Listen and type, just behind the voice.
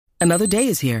Another day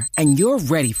is here, and you're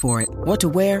ready for it. What to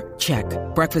wear? Check.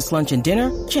 Breakfast, lunch, and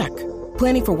dinner? Check.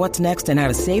 Planning for what's next and how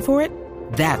to save for it?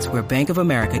 That's where Bank of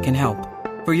America can help.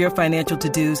 For your financial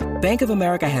to-dos, Bank of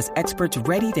America has experts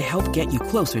ready to help get you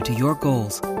closer to your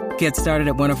goals. Get started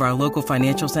at one of our local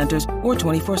financial centers or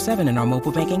 24/7 in our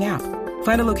mobile banking app.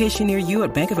 Find a location near you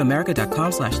at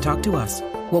bankofamerica.com/talktous.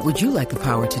 What would you like the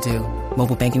power to do?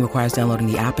 Mobile banking requires downloading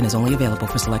the app and is only available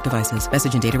for select devices.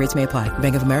 Message and data rates may apply.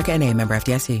 Bank of America N.A., member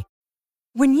FDIC.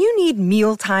 When you need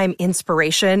mealtime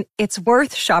inspiration, it's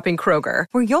worth shopping Kroger,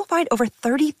 where you'll find over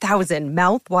 30,000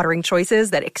 mouth-watering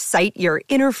choices that excite your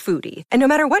inner foodie. And no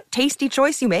matter what tasty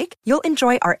choice you make, you'll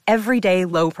enjoy our everyday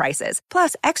low prices,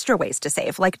 plus extra ways to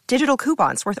save, like digital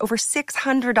coupons worth over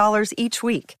 $600 each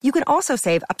week. You can also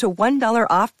save up to $1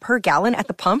 off per gallon at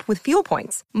the pump with fuel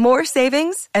points. More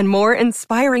savings and more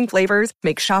inspiring flavors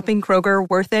make shopping Kroger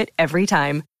worth it every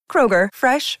time. Kroger,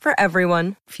 fresh for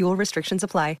everyone. Fuel restrictions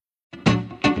apply.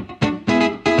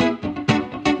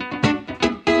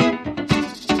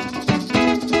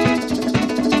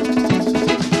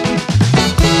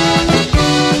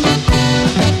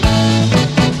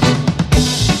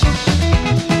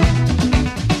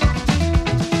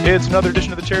 It's another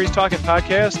edition of the Terry's Talking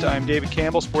Podcast. I'm David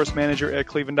Campbell, sports manager at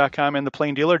Cleveland.com and The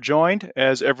Plain Dealer, joined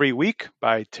as every week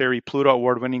by Terry Pluto,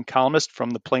 award-winning columnist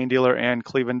from The Plain Dealer and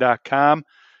Cleveland.com.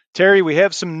 Terry, we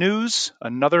have some news,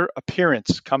 another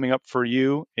appearance coming up for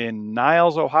you in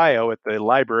Niles, Ohio at the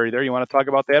library there. You want to talk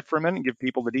about that for a minute and give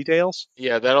people the details?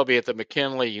 Yeah, that'll be at the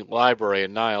McKinley Library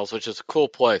in Niles, which is a cool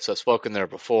place. I've spoken there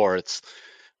before. It's,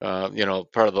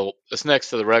 it's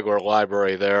next to the regular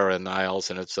library there in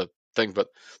Niles, and it's a thing, but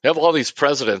they have all these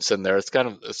presidents in there.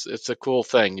 It's a cool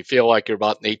thing. You feel like you're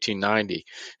about in 1890.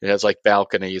 It has like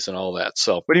balconies and all that.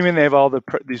 So what do you mean they have all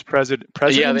these presidents?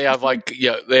 Yeah,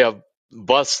 they have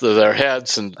busts of their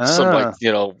heads and some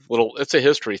little. It's a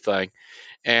history thing,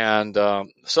 and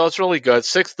so it's really good.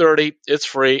 6:30. It's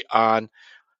free on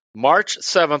March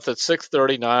 7th at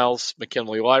 6:30. Niles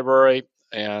McKinley Library,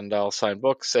 and I'll sign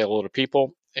books, say hello to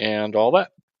people, and all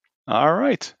that. All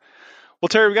right. Well,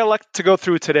 Terry, we got a lot to go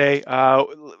through today.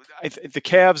 The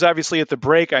Cavs, obviously, at the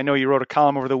break. I know you wrote a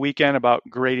column over the weekend about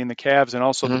grading the Cavs, and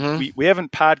also we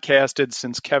haven't podcasted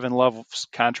since Kevin Love's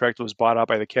contract was bought out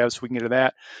by the Cavs, so we can get to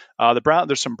that.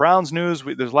 There's some Browns news.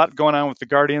 There's a lot going on with the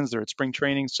Guardians. They're at spring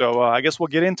training, so I guess we'll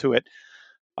get into it.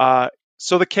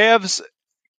 So the Cavs,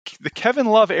 the Kevin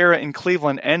Love era in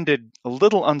Cleveland ended a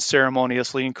little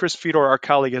unceremoniously, and Chris Fedor, our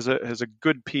colleague, has a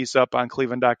good piece up on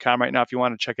Cleveland.com right now if you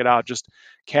want to check it out, just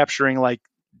capturing,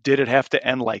 did it have to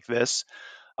end like this?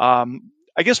 I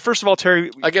guess, first of all, Terry...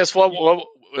 for people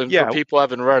who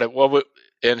haven't read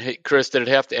it, Chris, did it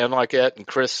have to end like that? And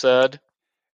Chris said...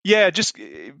 Yeah, just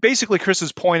basically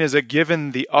Chris's point is that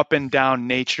given the up and down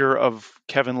nature of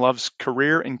Kevin Love's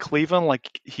career in Cleveland,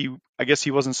 I guess he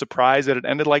wasn't surprised that it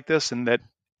ended like this, and that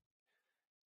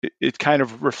it kind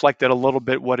of reflected a little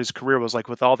bit what his career was like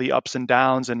with all the ups and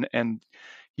downs. And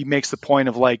he makes the point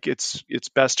of it's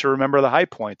best to remember the high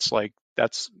points.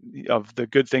 That's of the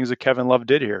good things that Kevin Love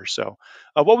did here. So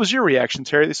what was your reaction,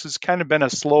 Terry? This has kind of been a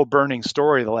slow burning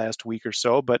story the last week or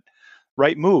so, but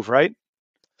right move, right?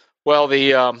 Well,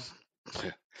 this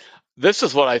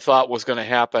is what I thought was going to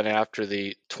happen after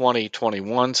the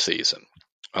 2021 season.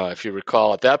 If you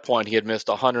recall, at that point, he had missed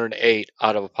 108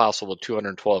 out of a possible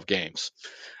 212 games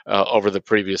over the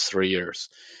previous 3 years.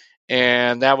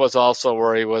 And that was also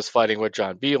where he was fighting with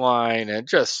John Beilein, and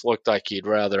just looked like he'd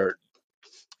rather,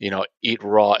 eat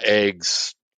raw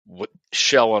eggs, with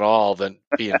shell and all, than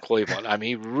be in Cleveland. I mean,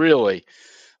 he really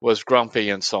was grumpy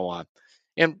and so on.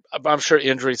 And I'm sure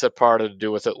injuries had part to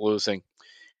do with it, losing.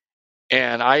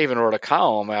 And I even wrote a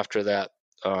column after that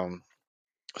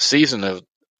season of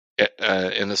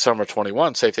in the summer of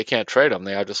 21, say if they can't trade him,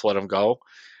 they ought to just let him go,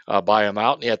 buy him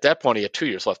out. And at that point, he had 2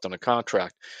 years left on the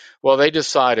contract. Well, they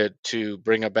decided to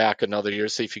bring him back another year,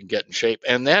 see if he can get in shape.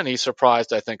 And then he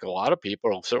surprised, I think, a lot of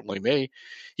people, certainly me.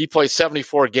 He played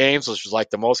 74 games, which was like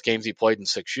the most games he played in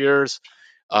 6 years.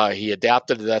 He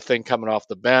adapted to that thing coming off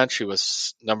the bench. He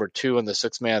was number 2 in the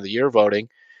Sixth Man of the Year voting.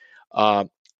 And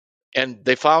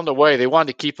they found a way. They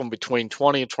wanted to keep him between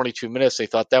 20 and 22 minutes. They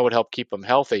thought that would help keep him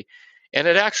healthy. And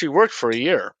it actually worked for a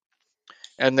year.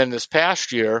 And then this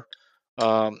past year,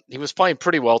 he was playing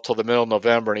pretty well till the middle of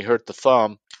November, and he hurt the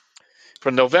thumb.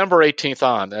 From November 18th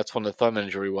on, that's when the thumb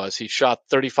injury was, he shot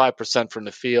 35% from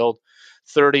the field,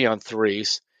 30 on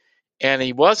threes. And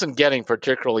he wasn't getting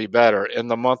particularly better. In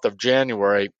the month of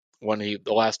January, the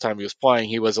last time he was playing,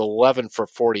 he was 11 for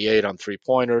 48 on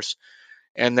three-pointers.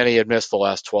 And then he had missed the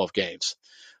last 12 games.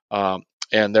 And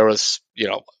there was,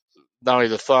 not only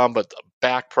the thumb, but the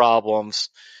back problems.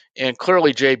 And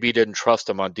clearly JB didn't trust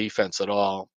him on defense at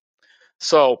all.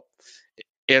 So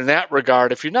in that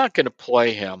regard, if you're not going to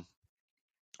play him,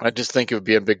 I just think it would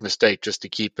be a big mistake just to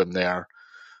keep him there.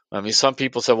 I mean, some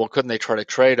people said, well, couldn't they try to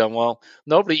trade him? Well,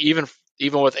 nobody, even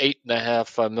with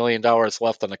 $8.5 million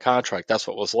left on the contract, that's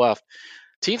what was left.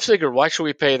 Teams figured, why should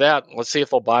we pay that? Let's see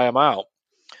if they'll buy him out.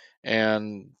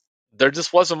 And there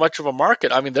just wasn't much of a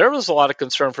market. I mean, there was a lot of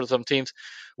concern for some teams.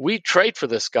 We trade for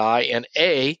this guy, and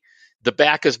A, the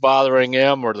back is bothering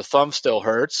him or the thumb still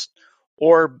hurts,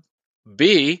 or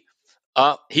B,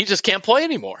 he just can't play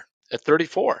anymore at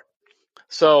 34.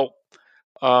 So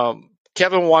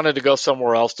Kevin wanted to go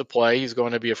somewhere else to play. He's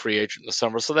going to be a free agent in the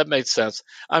summer, so that made sense.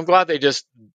 I'm glad they just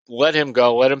let him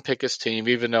go, let him pick his team,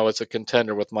 even though it's a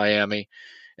contender with Miami,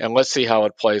 and let's see how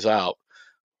it plays out.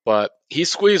 But he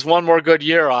squeezed one more good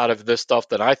year out of this stuff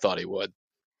than I thought he would.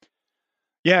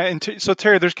 Yeah, and so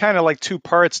Terry, there's kind of like two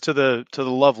parts to the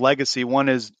Love legacy. One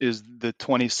is the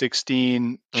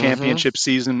 2016 championship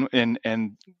season and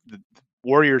the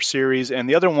Warrior series, and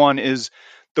the other one is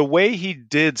the way he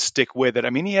did stick with it. I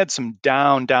mean, he had some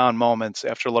down moments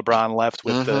after LeBron left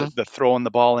with the throwing the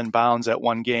ball in bounds at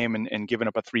one game and giving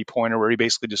up a 3-pointer where he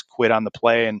basically just quit on the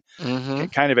play and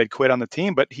kind of had quit on the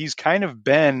team. But he's kind of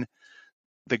been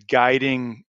the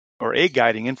guiding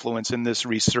influence in this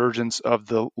resurgence of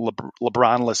the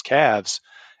LeBron-less Cavs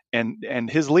and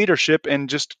his leadership and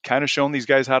just kind of showing these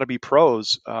guys how to be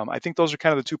pros. I think those are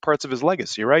kind of the two parts of his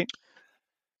legacy, right?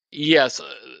 Yes.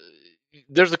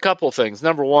 There's a couple of things.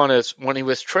 Number one is when he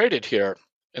was traded here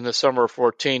in the summer of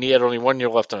 14, he had only 1 year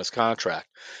left on his contract.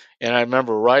 And I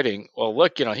remember writing, well,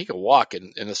 look, he could walk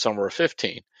in the summer of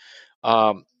 15.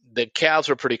 The Cavs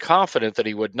were pretty confident that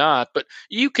he would not, but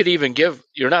you could even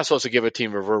you're not supposed to give a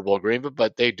team a verbal agreement,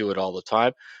 but they do it all the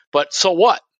time. But so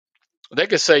what? They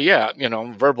could say, yeah,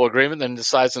 verbal agreement, then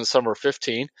decides in the summer of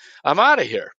 15, I'm out of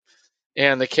here.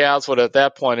 And the Cavs would at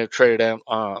that point have traded him.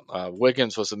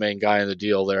 Wiggins was the main guy in the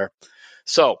deal there.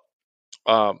 So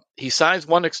he signs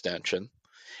one extension,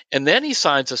 and then he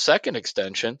signs a second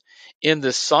extension in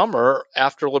the summer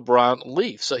after LeBron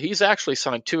leaves. So he's actually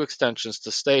signed 2 extensions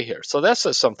to stay here. So that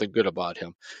says something good about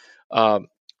him.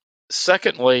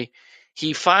 Secondly,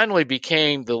 he finally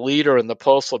became the leader in the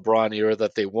post-LeBron era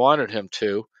that they wanted him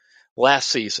to last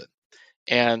season.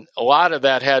 And a lot of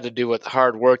that had to do with the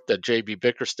hard work that J.B.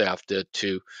 Bickerstaff did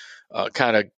to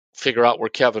kind of figure out where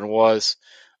Kevin was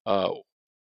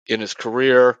in his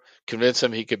career, convince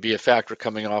him he could be a factor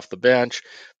coming off the bench.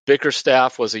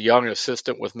 Bickerstaff was a young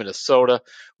assistant with Minnesota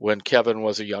when Kevin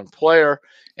was a young player,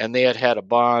 and they had a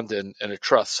bond and a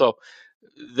trust. So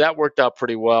that worked out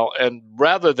pretty well. And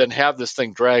rather than have this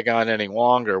thing drag on any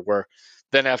longer, where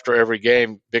then after every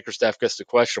game, Bickerstaff gets the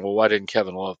question, well, why didn't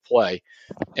Kevin Love play?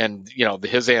 And,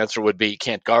 his answer would be he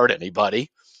can't guard anybody,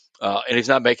 and he's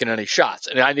not making any shots.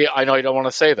 And I know you don't want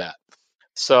to say that.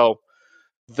 So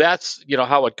that's,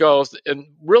 how it goes. And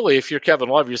really, if you're Kevin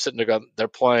Love, you're sitting there going, they're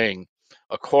playing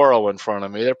Okoro in front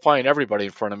of me. They're playing everybody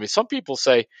in front of me. Some people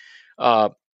say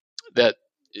that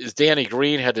is Danny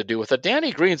Green had to do with it.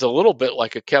 Danny Green's a little bit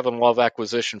like a Kevin Love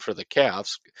acquisition for the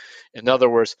Cavs. In other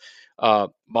words,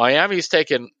 Miami's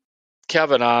taken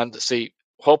Kevin on to see,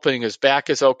 hoping his back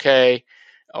is okay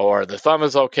or the thumb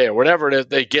is okay or whatever it is,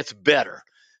 that it gets better.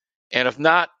 And if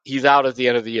not, he's out at the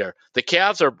end of the year. The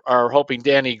Cavs are hoping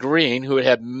Danny Green, who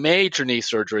had major knee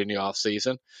surgery in the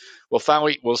offseason,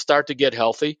 will start to get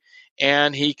healthy,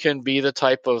 and he can be the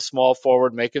type of small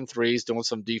forward making threes, doing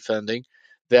some defending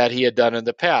that he had done in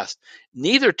the past.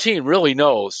 Neither team really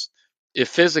knows if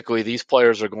physically these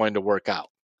players are going to work out.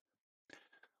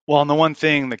 Well, and the one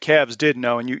thing the Cavs did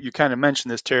know, and you kind of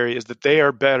mentioned this, Terry, is that they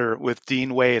are better with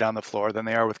Dean Wade on the floor than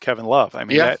they are with Kevin Love. I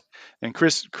mean, and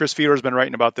Chris Fedor has been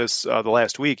writing about this the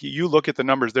last week. You look at the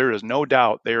numbers, there is no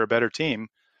doubt they are a better team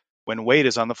when Wade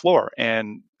is on the floor.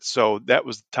 And so that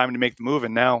was the time to make the move.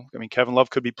 And now, I mean, Kevin Love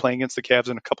could be playing against the Cavs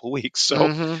in a couple of weeks.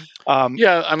 So,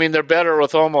 they're better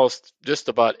with almost just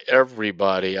about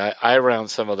everybody. I ran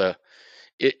some of the,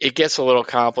 it gets a little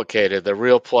complicated, the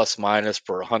real plus minus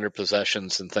per 100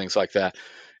 possessions and things like that.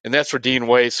 And that's where Dean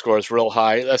Wade scores real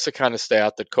high. That's the kind of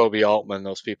stat that Kobe Altman,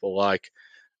 those people like.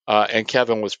 And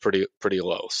Kevin was pretty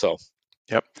low. So,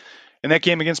 yep. And that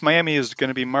game against Miami is going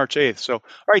to be March 8th. So, all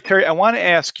right, Terry, I want to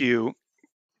ask you,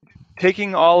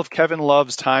 taking all of Kevin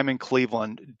Love's time in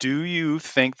Cleveland, do you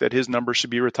think that his number should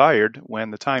be retired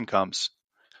when the time comes?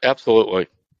 Absolutely.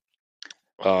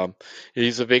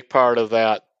 He's a big part of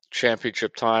that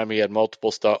championship time. He had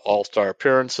multiple all-star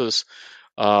appearances.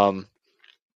 Most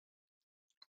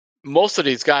of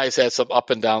these guys had some up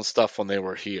and down stuff when they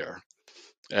were here.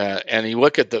 And you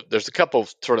look at there's a couple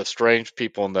of sort of strange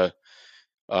people in the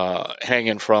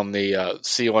hanging from the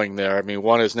ceiling there. I mean,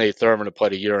 one is Nate Thurmond, who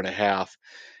played a year and a half,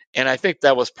 and I think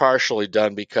that was partially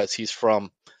done because he's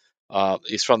from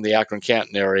the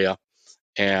Akron-Canton area,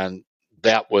 and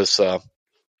that was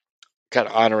kind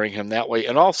of honoring him that way,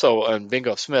 and also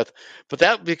Bingo Smith. But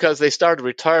that because they started to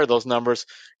retire those numbers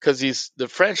because the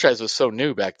franchise was so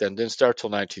new back then, didn't start till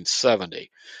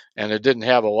 1970, and it didn't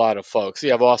have a lot of folks.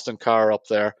 You have Austin Carr up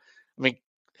there. I mean,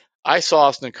 I saw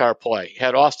Austin Carr play.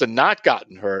 Had Austin not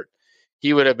gotten hurt,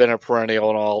 he would have been a perennial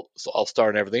and all-star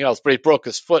and everything else. But he broke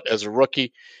his foot as a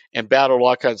rookie and battled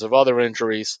all kinds of other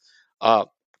injuries.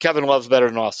 Kevin Love's better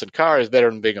than Austin Carr. He's better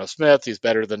than Bingo Smith. He's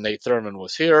better than Nate Thurmond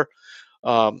was here.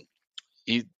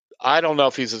 I don't know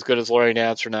if he's as good as Larry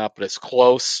Nance or not, but it's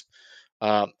close.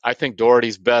 I think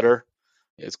Doherty's better.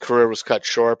 His career was cut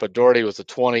short, but Doherty was a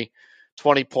 20-point,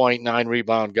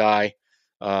 9-rebound guy,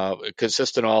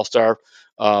 consistent all-star.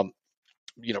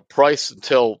 Price,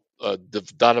 until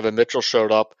Donovan Mitchell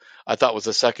showed up, I thought was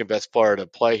the second best player to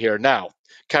play here. Now,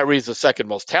 Kyrie's the second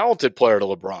most talented player to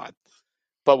LeBron.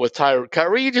 But with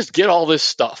Kyrie, you just get all this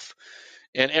stuff.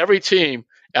 And every team,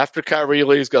 after Kyrie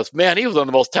leaves, goes, man, he was one of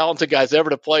the most talented guys ever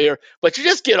to play here. But you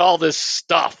just get all this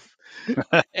stuff.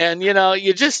 And,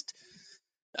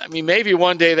 maybe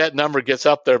one day that number gets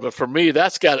up there. But for me,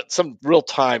 that's got some real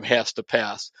time has to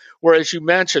pass. Whereas you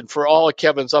mentioned, for all of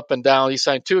Kevin's up and down, he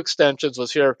signed 2 extensions,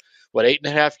 was here,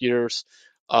 8.5 years.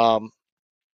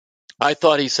 I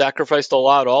thought he sacrificed a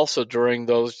lot also during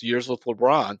those years with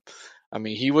LeBron. I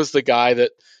mean, he was the guy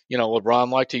that,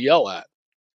 LeBron liked to yell at.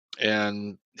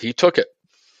 And he took it.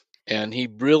 And he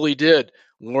really did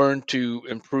learn to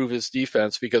improve his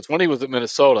defense, because when he was at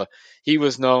Minnesota, he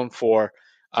was known for,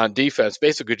 on defense,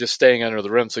 basically just staying under the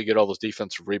rim so you get all those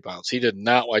defensive rebounds. He did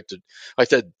not like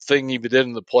that thing he did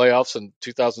in the playoffs in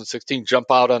 2016, jump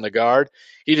out on the guard.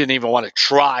 He didn't even want to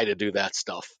try to do that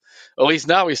stuff. At least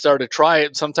now he started to try it,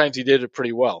 and sometimes he did it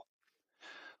pretty well.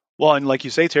 Well, and like you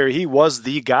say, Terry, he was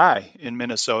the guy in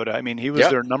Minnesota. I mean, he was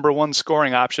their number one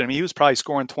scoring option. I mean, he was probably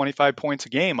scoring 25 points a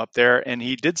game up there, and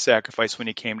he did sacrifice when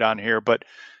he came down here. But,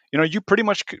 you pretty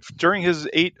much, during his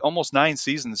 8, almost 9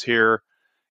 seasons here,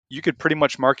 you could pretty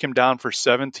much mark him down for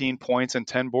 17 points and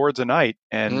 10 boards a night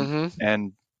and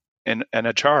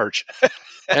a charge.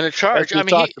 And a charge. I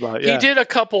mean, he did a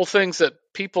couple things that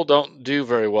people don't do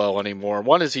very well anymore.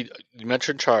 One is you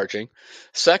mentioned charging.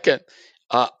 Second,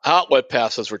 outlet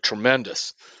passes were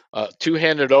tremendous.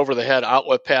 Two-handed over the head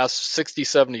outlet pass, 60,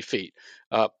 70 feet.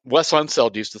 Wes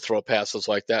Unseld used to throw passes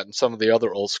like that, and some of the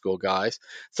other old school guys.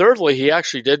 Thirdly, he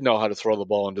actually did know how to throw the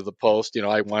ball into the post.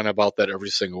 I whine about that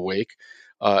every single week.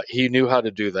 He knew how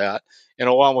to do that, and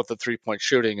along with the 3-point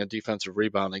shooting and defensive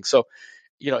rebounding. So,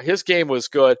 his game was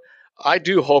good. I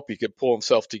do hope he could pull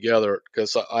himself together,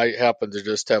 because I happen to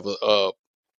just have a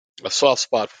soft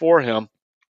spot for him,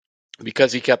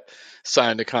 because he kept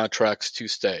signing the contracts to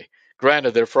stay.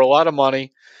 Granted, they're for a lot of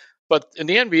money, but in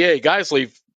the NBA, guys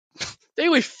leave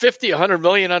 50, 100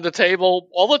 million on the table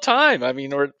all the time. I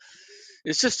mean,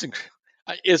 it's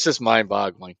just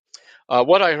mind-boggling.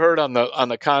 What I heard on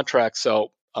the contract,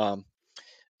 so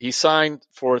he signed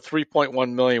for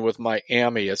 $3.1 million with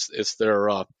Miami. It's their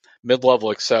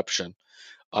mid-level exception.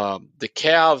 The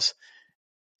Cavs,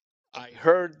 I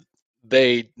heard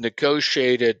they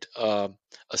negotiated a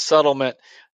settlement,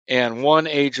 and one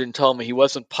agent told me he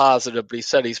wasn't positive, but he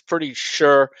said he's pretty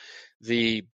sure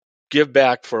the give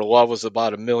back for Love was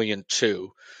about $1.2 million.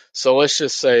 So let's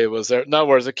just say it was there. In other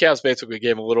words, the Cavs basically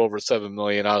gave him a little over $7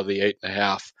 million out of the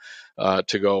 8.5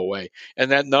 to go away,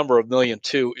 and that number of $1.2 million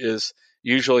is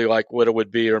usually like what it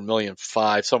would be, or $1.5 million,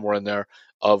 somewhere in there,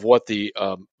 of what the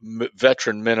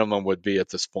veteran minimum would be at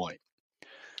this point.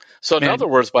 So in other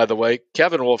words, by the way,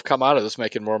 Kevin will have come out of this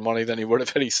making more money than he would have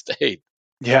had he stayed.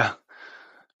 Yeah.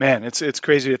 Man, it's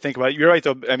crazy to think about. You're right,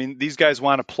 though. I mean, these guys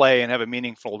want to play and have a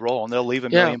meaningful role, and they'll leave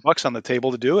 $1 million on the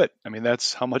table to do it. I mean,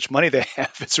 that's how much money they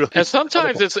have. It's really, and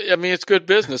sometimes it's good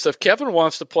business. If Kevin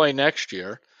wants to play next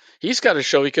year, he's got to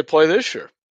show he could play this year.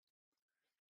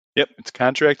 Yep, it's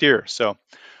contract year. So,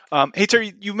 hey,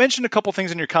 Terry, you mentioned a couple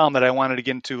things in your column that I wanted to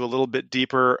get into a little bit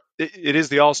deeper. It is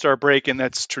the All-Star break, and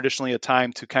that's traditionally a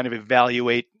time to kind of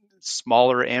evaluate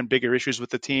smaller and bigger issues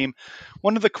with the team.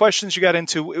 One of the questions you got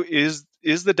into is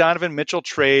the Donovan Mitchell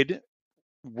trade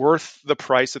worth the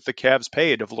price that the Cavs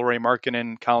paid of Lauri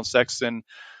Markkanen, Colin Sexton,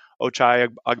 Ochai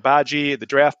Agbaji, the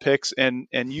draft picks, and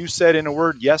you said in a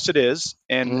word, yes, it is.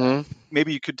 And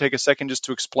maybe you could take a second just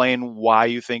to explain why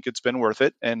you think it's been worth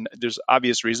it. And there's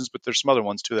obvious reasons, but there's some other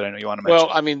ones too that I know you want to mention.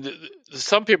 Well, I mean,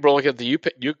 some people look at the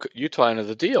Utah end of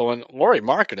the deal, and Lauri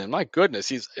Markkanen, my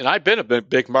goodness, and I've been a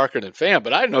big Markkanen fan,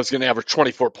 but I didn't know he was going to average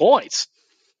 24 points.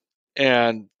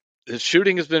 And His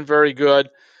shooting has been very good.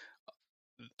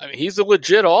 I mean, he's a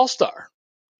legit all-star.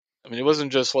 I mean, it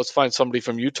wasn't just let's find somebody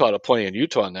from Utah to play in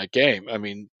Utah in that game. I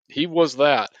mean, he was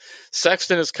that.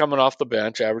 Sexton is coming off the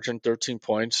bench, averaging 13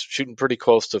 points, shooting pretty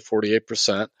close to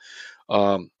 48%.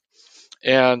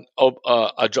 And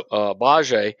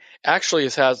Bajé actually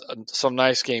has some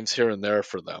nice games here and there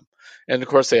for them. And, of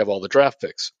course, they have all the draft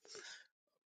picks.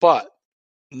 But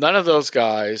none of those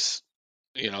guys,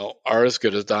 are as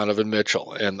good as Donovan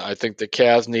Mitchell. And I think the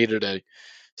Cavs needed a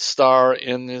star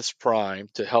in his prime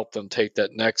to help them take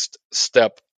that next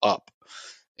step up.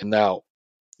 And now,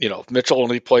 if Mitchell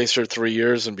only plays for 3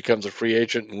 years and becomes a free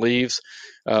agent and leaves,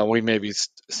 we may be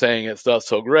saying it's not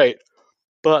so great.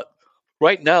 But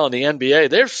right now in the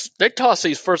NBA, they toss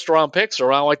these first-round picks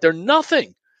around like they're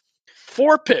nothing.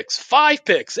 4 picks, 5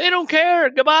 picks. They don't care.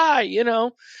 Goodbye,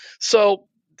 So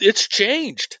it's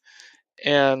changed.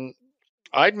 And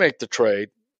I'd make the trade,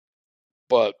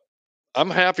 but I'm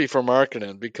happy for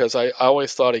Markkanen because I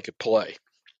always thought he could play.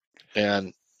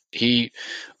 And he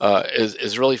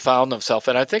is really found himself.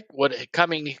 And I think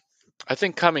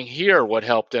coming here, what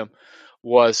helped him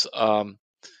was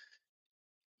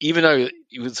even though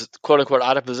he was quote unquote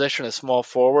out of position as small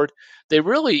forward, they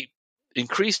really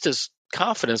increased his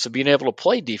confidence of being able to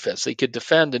play defense. He could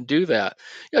defend and do that.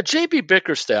 JB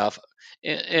Bickerstaff,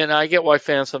 and I get why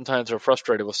fans sometimes are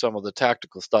frustrated with some of the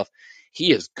tactical stuff.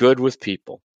 He is good with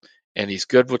people, and he's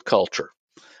good with culture.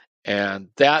 And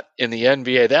that in the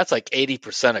NBA, that's like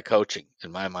 80% of coaching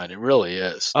in my mind. It really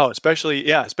is. Oh, especially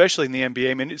in the NBA.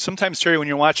 I mean, sometimes, Terry, when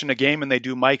you're watching a game and they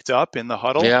do mic'd up in the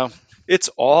huddle, it's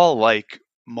all like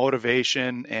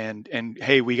motivation and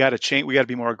hey, we got to change. We got to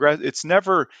be more aggressive. It's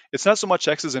not so much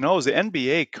X's and O's. The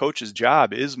NBA coach's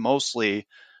job is mostly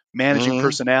managing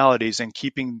personalities and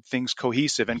keeping things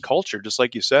cohesive and culture, just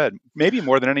like you said, maybe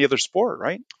more than any other sport,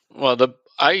 right? Well,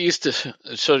 I used to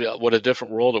show you what a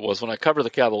different world it was when I covered the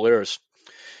Cavaliers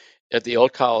at the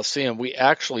old Coliseum. We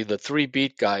actually, the 3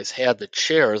 beat guys had the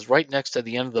chairs right next to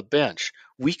the end of the bench.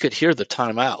 We could hear the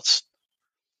timeouts.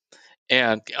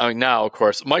 And now, of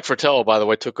course, Mike Fratello, by the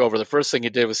way, took over. The first thing he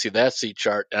did was see that seat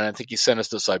chart, and I think he sent us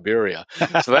to Siberia.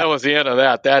 So that was the end of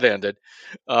that. That ended.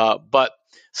 But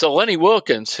so Lenny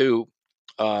Wilkins, who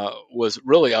was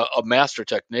really a master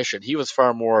technician, he was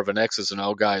far more of an X's and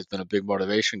O guy than a big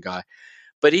motivation guy.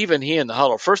 But even he in the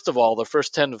huddle, first of all, the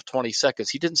first 10 to 20 seconds,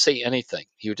 he didn't say anything.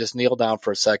 He would just kneel down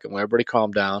for a second when everybody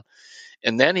calmed down.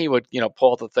 And then he would,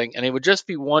 pull out the thing, and it would just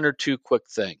be 1 or 2 quick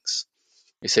things.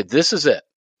 He said, this is it.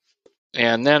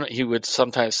 And then he would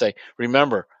sometimes say,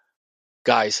 remember,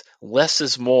 guys, less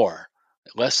is more.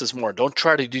 Less is more. Don't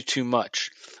try to do too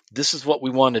much. This is what we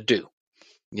want to do.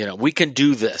 We can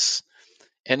do this.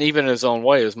 And even in his own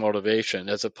way, his motivation,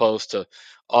 as opposed to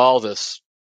all this,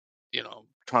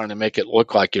 trying to make it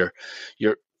look like you're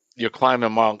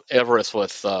climbing Mount Everest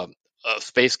with a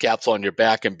space capsule on your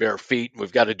back and bare feet.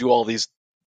 We've got to do all these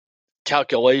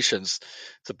calculations.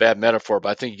 It's a bad metaphor, but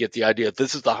I think you get the idea.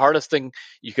 This is the hardest thing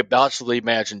you could possibly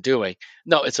imagine doing.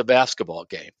 No, it's a basketball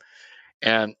game.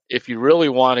 And if you really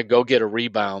want to go get a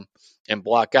rebound and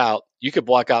block out, you could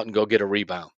block out and go get a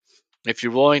rebound. If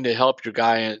you're willing to help your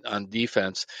guy on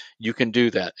defense, you can do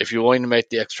that. If you're willing to make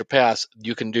the extra pass,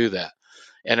 you can do that.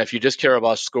 And if you just care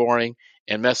about scoring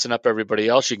and messing up everybody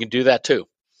else, you can do that too.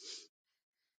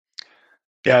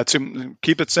 Yeah,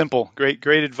 keep it simple. Great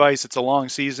advice. It's a long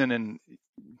season, and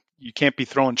you can't be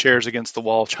throwing chairs against the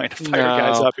wall trying to fire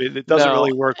guys up. It doesn't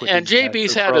really work with and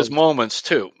JB's had his moments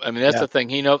too. I mean, that's the thing.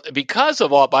 He knows because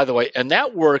of all, by the way, and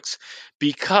that works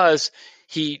because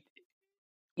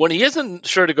when he isn't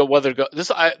sure to go whether to go,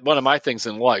 this is one of my things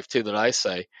in life too that I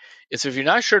say is if you're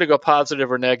not sure to go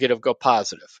positive or negative, go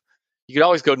positive. You can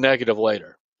always go negative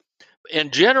later.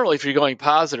 And generally, if you're going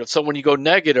positive, so when you go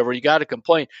negative or you got to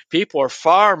complain, people are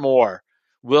far more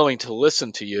willing to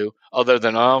listen to you other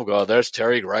than, oh, God, there's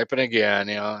Terry griping again.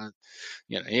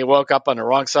 He woke up on the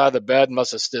wrong side of the bed and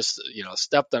must have just,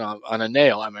 stepped on a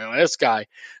nail. I mean, this guy,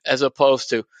 as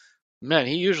opposed to, man,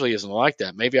 he usually isn't like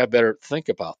that. Maybe I better think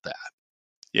about that.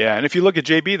 Yeah, and if you look at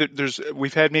JB,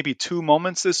 we've had maybe 2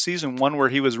 moments this season. One where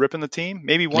he was ripping the team,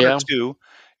 maybe 1 or 2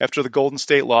 after the Golden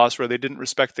State loss, where they didn't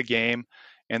respect the game,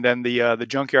 and then the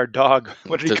junkyard dog.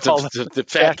 What did he call it? The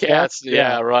fat cats.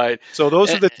 Yeah, right. So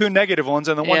those are the 2 negative ones,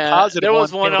 and the one positive. There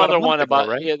was one other one about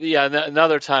right?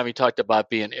 Another time he talked about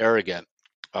being arrogant.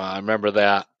 I remember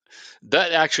that.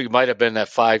 That actually might have been that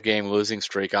 5-game losing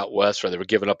streak out west where they were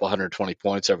giving up 120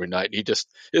 points every night. And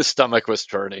his stomach was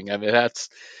turning. I mean,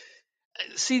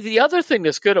 see, the other thing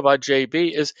that's good about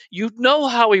JB is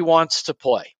how he wants to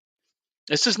play.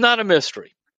 This is not a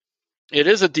mystery. It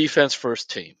is a defense-first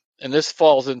team, and this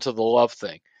falls into the love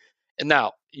thing. And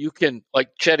now you can, like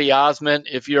Chetty Osman,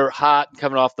 if you're hot and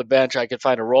coming off the bench, I could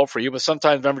find a role for you. But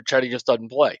sometimes, remember, Chetty just doesn't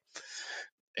play.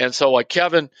 And so, like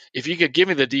Kevin, if you could give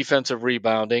me the defensive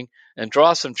rebounding and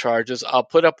draw some charges, I'll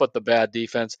put up with the bad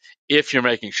defense if you're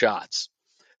making shots.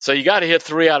 So you got to hit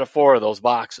 3 out of 4 of those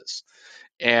boxes.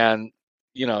 And,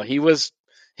 he was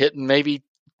hitting maybe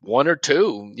 1 or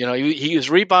 2. He was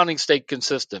rebounding, stayed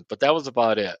consistent, but that was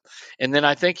about it. And then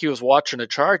I think he was watching the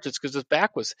charges because his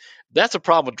back that's a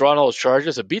problem with drawing all those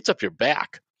charges. It beats up your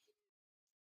back.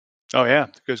 Oh, yeah,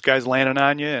 because guys landing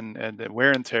on you and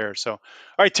wear and tear. So, all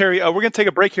right, Terry, we're going to take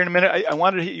a break here in a minute. I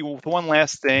wanted to hit you with one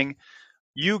last thing.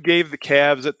 You gave the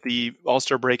Cavs at the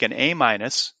All-Star break an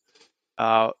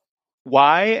A-.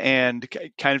 Why? And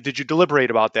kind of, did you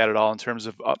deliberate about that at all in terms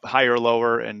of higher or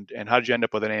lower? And how did you end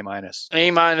up with an A-?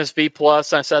 A-, B+. I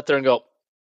sat there and go,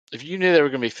 if you knew they were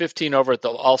going to be 15 over at the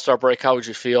All-Star break, how would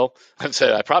you feel? I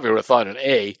said, I probably would have thought an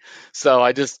A. So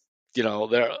I just,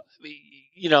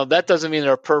 that doesn't mean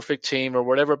they're a perfect team or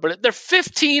whatever, but they're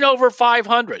 15 over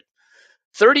 500,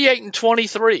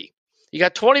 38-23. You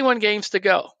got 21 games to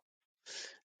go.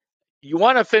 You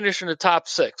want to finish in the top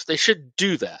 6. They should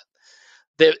do that.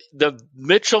 The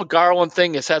Mitchell Garland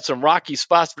thing has had some rocky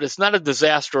spots, but it's not a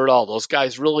disaster at all. Those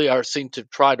guys really seem to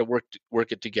try to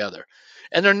work it together.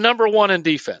 And they're number 1 in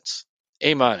defense,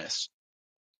 A-.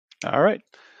 All right.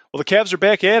 Well, the Cavs are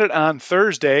back at it on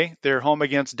Thursday. They're home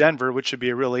against Denver, which should be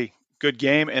a really good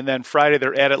game. And then Friday,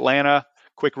 they're at Atlanta.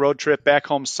 Quick road trip back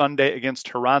home Sunday against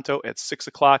Toronto at 6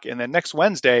 o'clock. And then next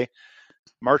Wednesday,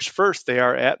 March 1st, they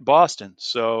are at Boston.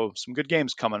 So some good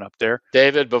games coming up there.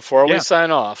 David, before we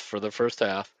sign off for the first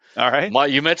half. All right.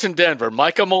 You mentioned Denver.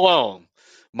 Micah Malone,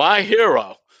 my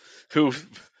hero,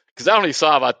 because I only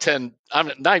saw about 10,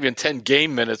 not even 10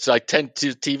 game minutes, like 10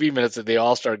 TV minutes of the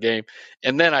All-Star game.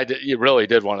 And then you really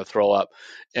did want to throw up.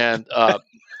 And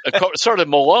sort of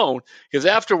Malone, because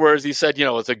afterwards he said,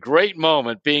 it's a great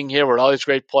moment being here with all these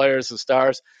great players and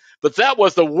stars. But that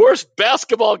was the worst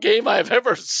basketball game I've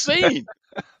ever seen.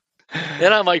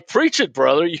 And I'm like, preach it,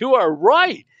 brother. You are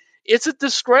right. It's a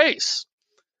disgrace.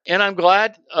 And I'm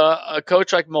glad a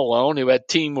coach like Malone, who had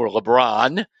team with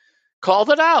LeBron,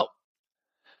 called it out.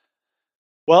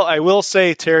 Well, I will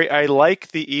say, Terry, I like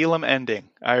the Elam ending.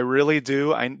 I really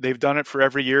do. They've done it for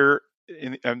every year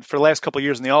for the last couple of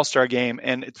years in the All-Star game.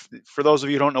 And for those of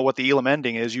you who don't know what the Elam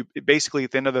ending is, you basically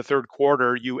at the end of the third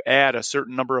quarter, you add a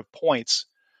certain number of points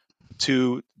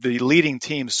to the leading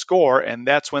team's score, and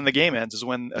that's when the game ends, is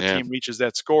when a team reaches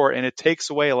that score. And it takes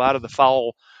away a lot of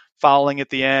the fouling at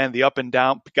the end, the up and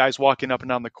down, guys walking up and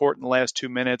down the court in the last 2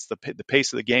 minutes. The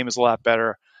pace of the game is a lot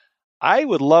better. I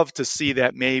would love to see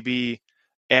that maybe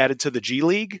added to the G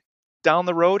League down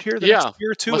the road here the next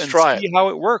year or two, and see how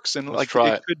it works. And it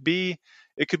could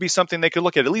be something they could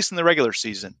look at least in the regular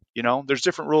season. There's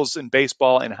different rules in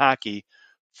baseball and hockey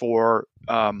for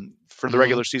the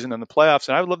regular season and the playoffs,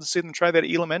 and I would love to see them try that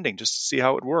Elam ending just to see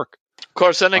how it would work. Of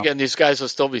course, then again, these guys will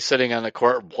still be sitting on the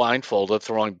court blindfolded,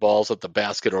 throwing balls at the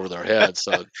basket over their heads.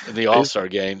 So in the All-Star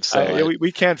game,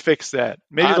 we can't fix that.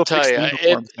 Maybe they'll fix the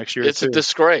uniforms next year. It's a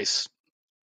disgrace.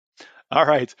 All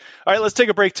right. Let's take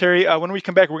a break, Terry. When we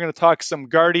come back, we're going to talk some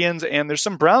Guardians, and there's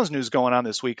some Browns news going on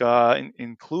this week,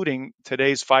 including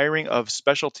today's firing of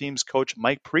special teams coach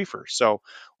Mike Priefer. So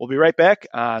we'll be right back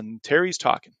on Terry's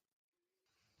Talking.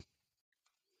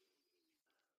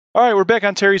 All right, we're back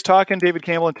on Terry's Talking. David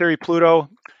Campbell and Terry Pluto.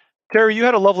 Terry, you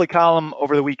had a lovely column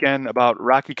over the weekend about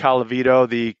Rocky Colavito,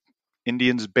 the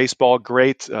Indians baseball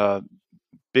great,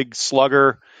 big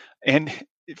slugger. And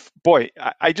boy,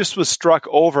 I just was struck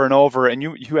over and over, and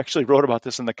you actually wrote about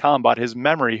this in the column about his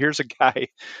memory. Here's a guy.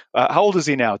 How old is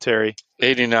he now, Terry?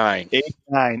 89.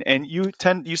 89. And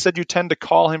you said you tend to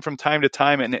call him from time to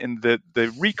time, and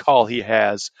the recall he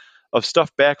has of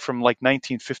stuff back from like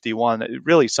 1951,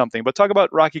 really something. But talk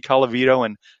about Rocky Colavito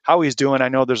and how he's doing. I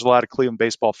know there's a lot of Cleveland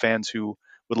baseball fans who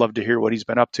would love to hear what he's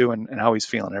been up to and how he's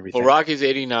feeling everything. Well, Rocky's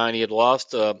 89. He had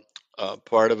lost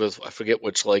part of his, I forget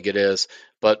which leg it is,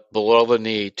 but below the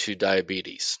knee to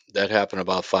diabetes. That happened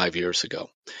about 5 years ago.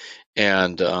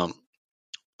 And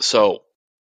so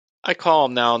I call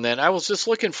him now and then. I was just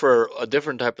looking for a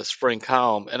different type of spring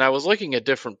column, and I was looking at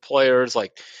different players.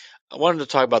 Like, I wanted to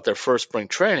talk about their first spring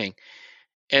training.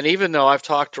 And even though I've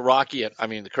talked to Rocky,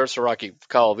 the Curse of Rocky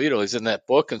Colavito is in that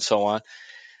book and so on,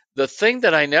 the thing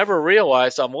that I never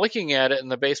realized, I'm looking at it in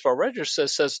the Baseball Register,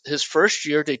 says his first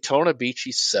year, Daytona Beach,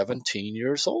 he's 17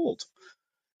 years old.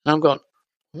 And I'm going,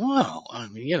 wow,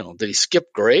 did he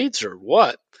skip grades or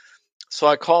what? So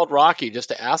I called Rocky just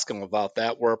to ask him about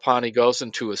that, whereupon he goes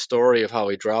into a story of how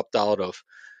he dropped out of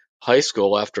high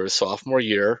school after his sophomore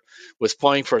year, was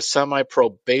playing for a semi-pro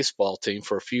baseball team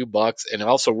for a few bucks, and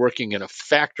also working in a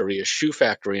shoe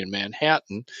factory in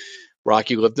Manhattan.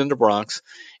 Rocky lived in the Bronx,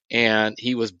 and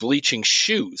he was bleaching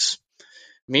shoes.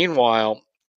 Meanwhile,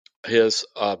 his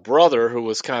brother, who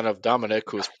was kind of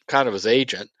Dominic, who was kind of his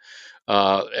agent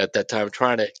at that time,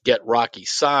 trying to get Rocky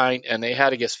signed, and they had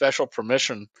to get special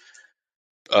permission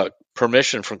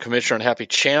from Commissioner Happy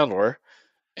Chandler,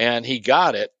 and he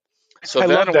got it. So I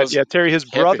then love it that. was Yeah, Terry, his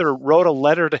brother wrote a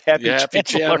letter to Happy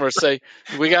Chandler say,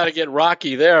 we got to get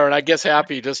Rocky there. And I guess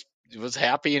Happy just was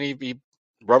happy, and he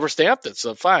rubber stamped it.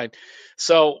 So fine.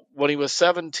 So when he was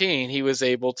 17, he was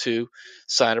able to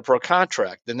sign a pro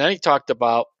contract. And then he talked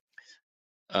about,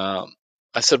 I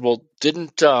said, well,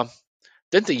 didn't the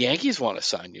Yankees want to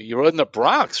sign you? You were in the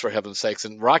Bronx, for heaven's sakes.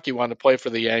 And Rocky wanted to play for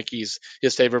the Yankees.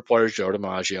 His favorite player is Joe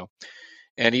DiMaggio.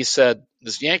 And he said,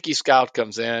 this Yankee scout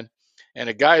comes in, and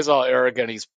the guy's all arrogant.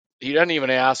 He doesn't even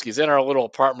ask. He's in our little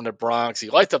apartment in the Bronx. He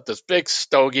lights up this big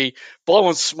stogie,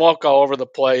 blowing smoke all over the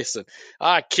place. And,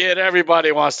 kid,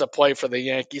 everybody wants to play for the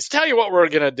Yankees. Tell you what we're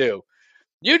going to do.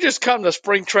 You just come to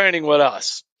spring training with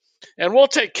us, and we'll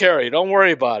take care of you. Don't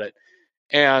worry about it.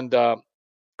 And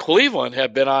Cleveland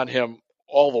had been on him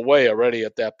all the way already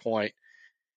at that point.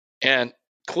 And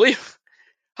Cleveland,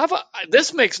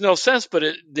 this makes no sense, but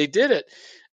they did it.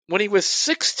 When he was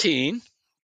 16,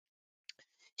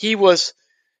 he was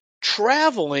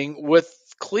traveling with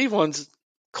Cleveland's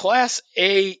Class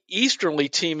A Eastern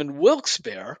League team in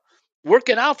Wilkes-Barre,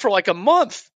 working out for like a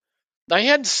month. Now, he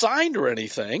hadn't signed or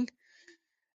anything.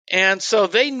 And so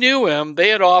they knew him. They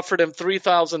had offered him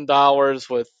 $3,000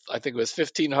 with, I think it was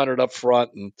 $1,500 up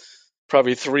front and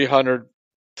probably $300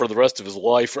 for the rest of his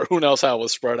life, or who knows how it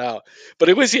was spread out. But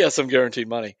at least he had some guaranteed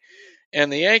money.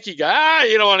 And the Yankee guy,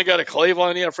 you don't want to go to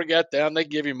Cleveland. You know, forget them. They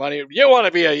give you money. You want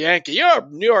to be a Yankee. You're a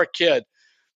New York kid.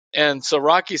 And so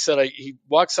Rocky said, he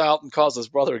walks out and calls his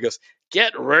brother. He goes,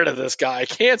 get rid of this guy. I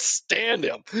can't stand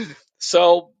him.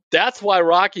 So that's why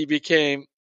Rocky became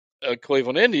a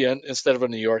Cleveland Indian instead of a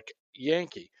New York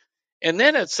Yankee. And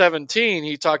then at 17,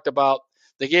 he talked about,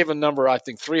 they gave a number, I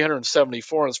think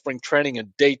 374 in spring training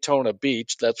in Daytona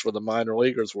Beach. That's where the minor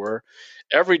leaguers were.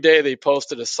 Every day they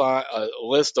posted a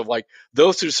list of like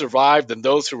those who survived and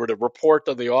those who were to report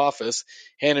to the office,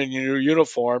 hand in your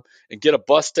uniform, and get a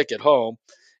bus ticket home.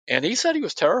 And he said he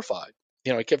was terrified.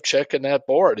 You know, he kept checking that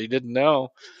board. He didn't know.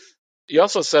 He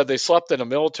also said they slept in a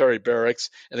military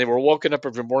barracks and they were woken up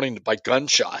every morning by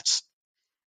gunshots.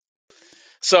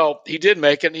 So he did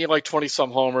make it, and he had like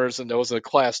 20-some homers, and there was a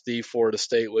Class D Florida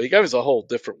State League. It was a whole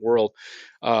different world.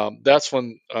 That's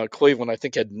when Cleveland, I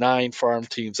think, had 9 farm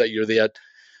teams that year. They had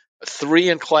 3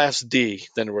 in Class D.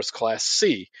 Then there was Class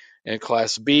C, and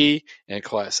Class B, and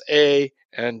Class A,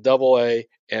 and AA,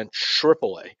 and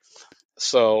AAA.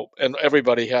 So, and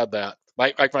everybody had that.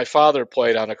 My father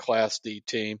played on a Class D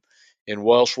team in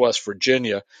Welsh, West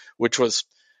Virginia, which was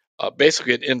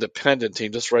basically an independent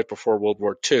team just right before World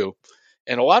War II.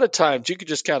 And a lot of times you could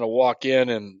just kind of walk in,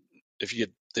 and if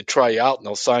they try you out, and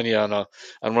they'll sign you on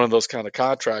one of those kind of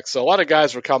contracts. So a lot of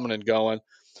guys were coming and going,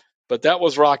 but that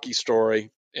was Rocky's story.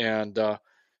 And,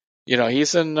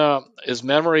 he's in his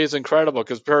memory is incredible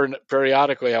because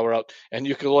periodically I were out, and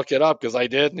you can look it up because I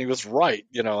did, and he was right.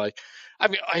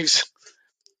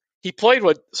 He played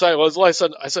with, so I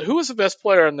said, who was the best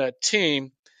player on that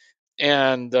team?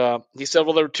 And he said,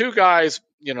 well, there were 2 guys,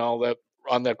 that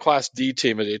on the Class D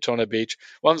team at Daytona Beach.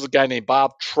 One was a guy named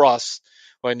Bob Truss,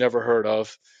 who I never heard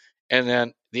of. And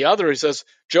then the other, he says,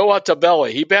 Joe Altobelli.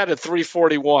 He batted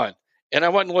 .341. And I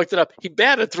went and looked it up. He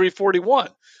batted .341.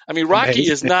 I mean, Rocky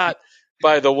Amazing. Is not,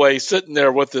 by the way, sitting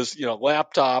there with this,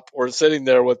 laptop or sitting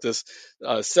there with this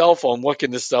cell phone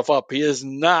looking this stuff up. He is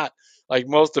not, like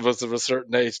most of us of a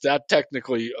certain age, that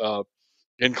technically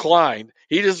inclined.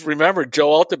 He just remembered Joe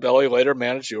Altobelli, later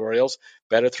managed the Orioles,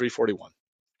 batted .341.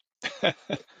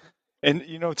 And,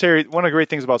 Terry, one of the great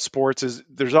things about sports is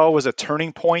there's always a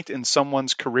turning point in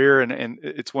someone's career. And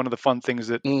it's one of the fun things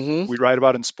that we write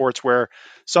about in sports where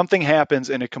something happens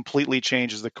and it completely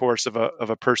changes the course of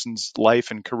a person's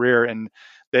life and career. And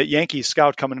that Yankee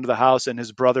scout coming into the house and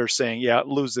his brother saying, yeah,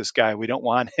 lose this guy. We don't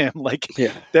want him.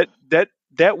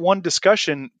 That one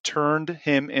discussion turned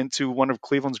him into one of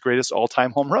Cleveland's greatest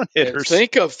all-time home run hitters. And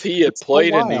think if he had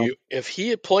played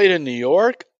in New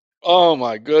York, oh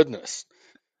my goodness.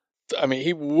 I mean,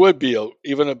 he would be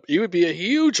a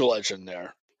huge legend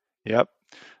there. Yep.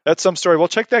 That's some story. Well,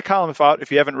 check that column out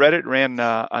if you haven't read it. It ran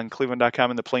on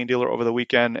Cleveland.com and the Plain Dealer over the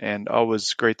weekend, and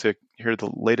always great to hear the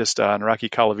latest on Rocky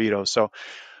Colavito. So,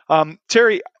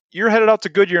 Terry, you're headed out to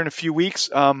Goodyear in a few weeks.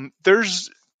 There's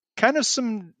kind of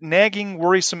some nagging,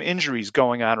 worrisome injuries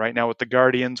going on right now with the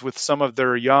Guardians, with some of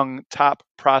their young top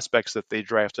prospects that they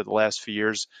drafted the last few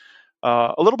years.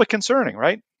 A little bit concerning,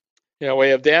 right? Yeah, we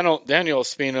have Daniel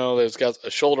Espino that's got a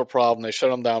shoulder problem. They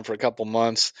shut him down for a couple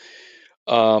months.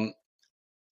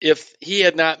 If he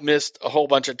had not missed a whole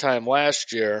bunch of time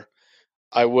last year,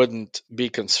 I wouldn't be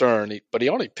concerned. But he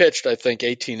only pitched, I think,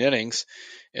 18 innings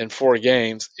in 4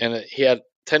 games, and he had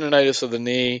tendonitis of the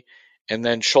knee and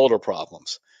then shoulder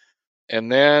problems. And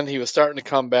then he was starting to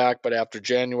come back, but after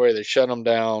January, they shut him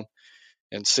down.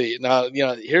 And see, now,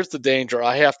 here's the danger.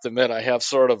 I have to admit, I have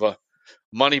sort of a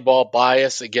Moneyball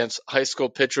bias against high school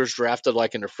pitchers drafted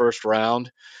like in the first round,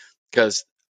 because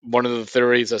one of the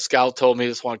theories a scout told me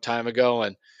this a long time ago,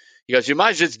 and he goes, you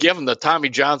might just give him the Tommy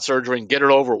John surgery and get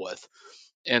it over with.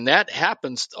 And that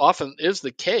happens often, is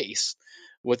the case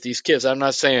with these kids. I'm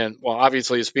not saying, well,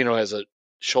 obviously Espino has a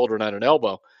shoulder, not an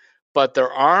elbow, but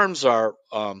their arms are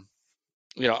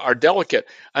delicate.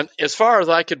 And as far as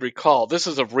I could recall, this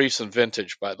is of recent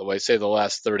vintage, by the way, say the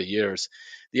last 30 years,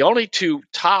 the only 2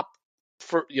 top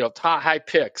high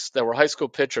picks that were high school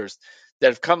pitchers that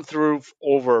have come through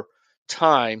over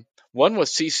time. One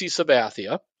was CC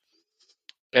Sabathia,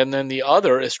 and then the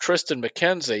other is Tristan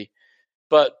McKenzie.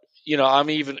 But I'm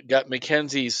even got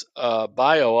McKenzie's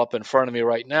bio up in front of me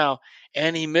right now,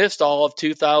 and he missed all of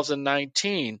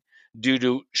 2019 due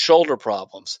to shoulder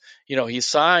problems. He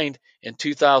signed in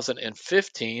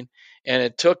 2015, and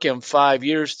it took him 5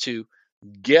 years to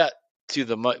get to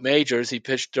the majors. He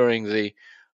pitched during the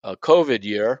COVID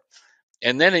year.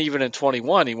 And then even in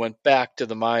 21, he went back to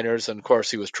the minors. And of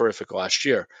course, he was terrific last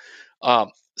year.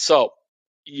 So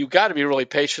you got to be really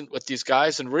patient with these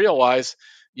guys and realize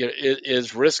it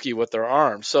is risky with their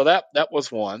arms. So that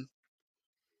was one.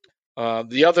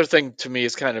 The other thing to me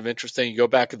is kind of interesting. You go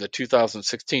back to the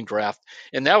 2016 draft,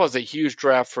 and that was a huge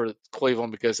draft for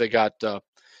Cleveland because they got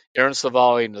Aaron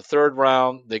Savali in the 3rd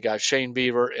round. They got Shane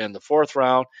Bieber in the 4th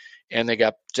round, and they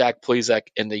got Jack Plesac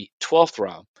in the 12th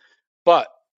round. But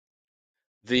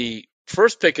the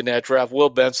first pick in that draft, Will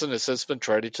Benson, has since been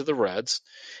traded to the Reds.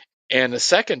 And the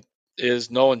second is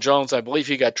Nolan Jones. I believe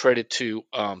he got traded to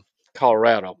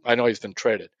Colorado. I know he's been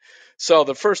traded. So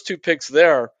the first 2 picks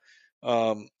there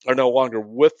are no longer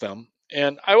with them.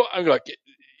 And I'm like,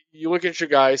 you look at your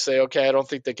guys, say, okay, I don't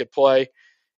think they could play.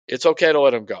 It's okay to let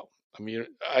them go. I mean,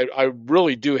 I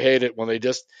really do hate it when they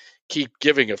just keep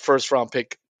giving a first-round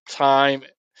pick time,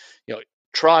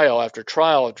 trial after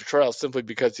trial after trial, simply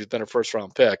because he's been a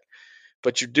first-round pick.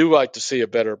 But you do like to see a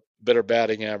better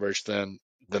batting average than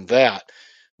that.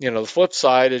 The flip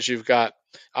side is you've got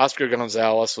Oscar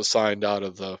Gonzalez was signed out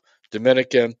of the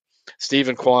Dominican.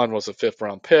 Stephen Kwan was a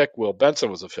 5th-round pick. Will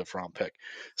Benson was a 5th-round pick.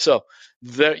 So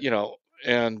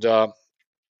and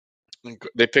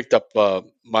they picked up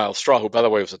Miles Straw, who, by the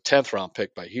way, was a 10th-round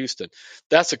pick by Houston.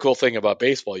 That's the cool thing about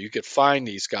baseball. You could find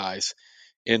these guys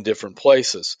in different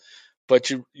places, but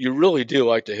you really do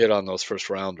like to hit on those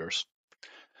first-rounders.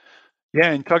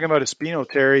 Yeah, and talking about Espino,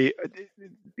 Terry,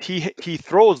 he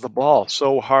throws the ball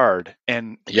so hard,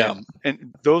 and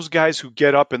those guys who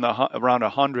get up in the around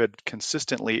 100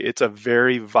 consistently, it's a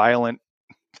very violent.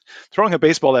 Throwing a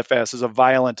baseball that fast is a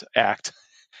violent act.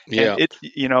 Yeah,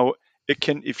 and it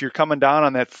can, if you're coming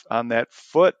down on that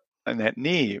foot and that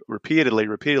knee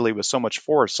repeatedly with so much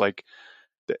force, like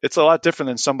it's a lot different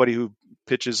than somebody who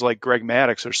pitches like Greg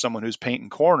Maddux or someone who's painting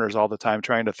corners all the time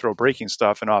trying to throw breaking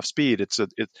stuff and off speed.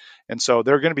 And so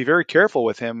they're going to be very careful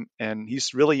with him, and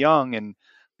he's really young. And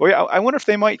boy, I wonder if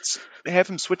they might have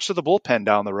him switch to the bullpen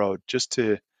down the road, just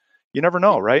to, you never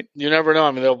know, right? You never know.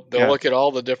 I mean, they'll look at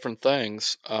all the different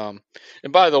things. And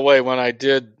by the way, when I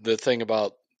did the thing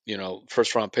about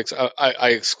first round picks, I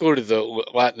excluded the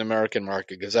Latin American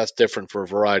market because that's different for a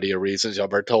variety of reasons.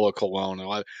 Bartolo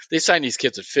Colon, they signed these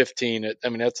kids at 15. I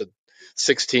mean, that's a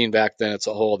 16 back then. It's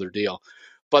a whole other deal.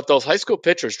 But those high school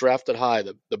pitchers drafted high,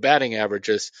 the batting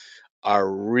averages are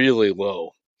really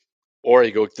low. Or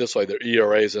you go this way, their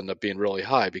ERAs end up being really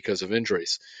high because of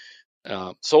injuries.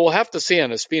 So we'll have to see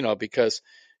on Espino, because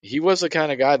he was the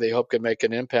kind of guy they hope could make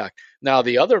an impact. Now,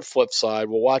 the other flip side,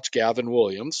 we'll watch Gavin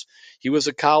Williams. He was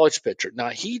a college pitcher. Now,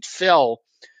 he fell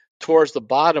towards the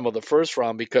bottom of the first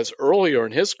round because earlier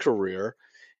in his career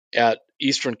at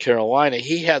Eastern Carolina,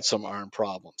 he had some arm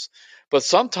problems. But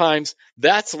sometimes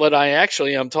that's what I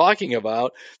actually am talking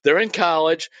about. They're in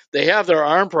college, they have their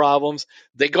arm problems,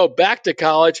 they go back to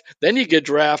college, then you get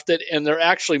drafted, and they're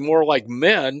actually more like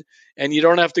men, and you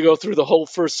don't have to go through the whole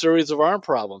first series of arm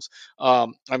problems. I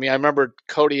remember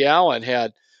Cody Allen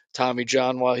had Tommy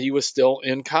John while he was still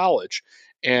in college,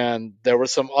 and there were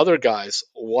some other guys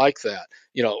like that.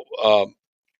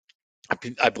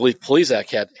 I believe Plesac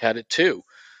had it too.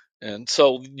 And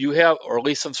so you have, or at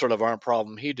least some sort of arm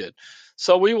problem he did.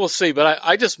 So we will see. But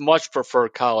I just much prefer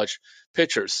college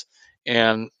pitchers.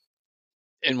 And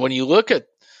when you look at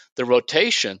the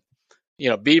rotation,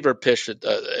 Bieber pitched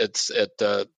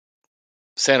at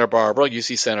Santa Barbara,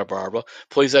 UC Santa Barbara.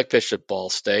 Plesac pitched at Ball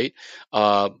State.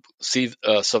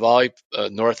 Savali,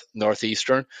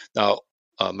 Northeastern. Now,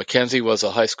 McKenzie was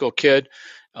a high school kid.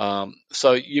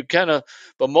 So you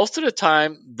but most of the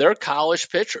time they're college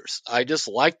pitchers. I just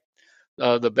like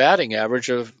the batting average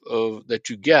of that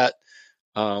you get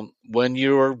when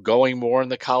you're going more in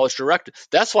the college direction.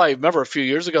 That's why I remember a few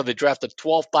years ago they drafted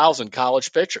 12,000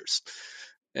 college pitchers,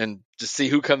 and to see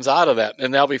who comes out of that.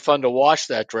 And that'll be fun to watch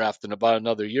that draft in about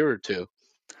another year or two.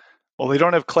 Well, they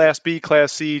don't have Class B,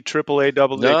 Class C, AAA,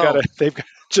 double. No. They've got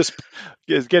to just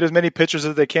get as many pitchers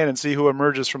as they can and see who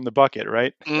emerges from the bucket,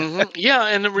 right? Mm-hmm. Yeah,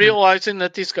 and realizing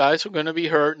that these guys are going to be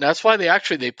hurt, and that's why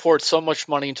they poured so much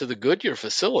money into the Goodyear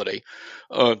facility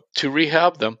to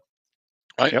rehab them.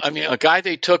 Yep. I mean, a guy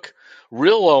they took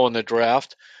real low in the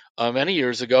draft many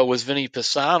years ago was Vinny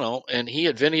Pisano, and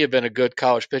Vinny had been a good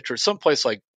college pitcher someplace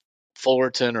like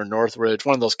Fullerton or Northridge,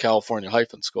 one of those California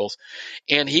hyphen schools,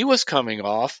 and he was coming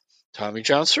off Tommy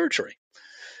John surgery,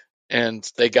 and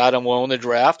they got him low in the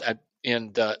draft.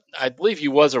 I believe he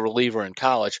was a reliever in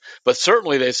college, but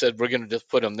certainly they said we're going to just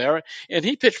put him there, and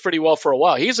he pitched pretty well for a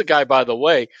while. He's a guy, by the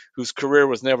way, whose career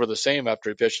was never the same after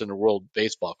he pitched in the World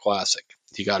Baseball Classic.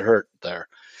 He got hurt there.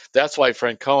 That's why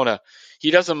Francona,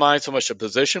 he doesn't mind so much the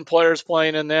position players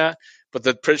playing in that, but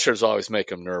the pitchers always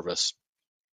make him nervous.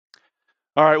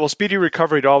 All right, well, speedy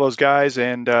recovery to all those guys,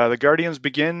 and the Guardians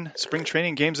begin spring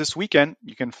training games this weekend.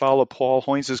 You can follow Paul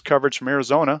Hoynes' coverage from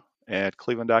Arizona at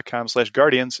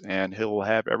cleveland.com/Guardians, and he'll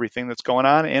have everything that's going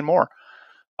on and more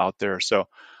out there. So,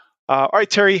 all right,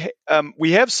 Terry,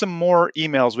 we have some more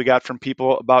emails we got from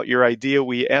people about your idea.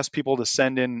 We asked people to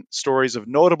send in stories of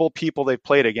notable people they've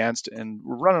played against, and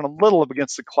we're running a little up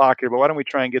against the clock here, but why don't we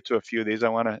try and get to a few of these?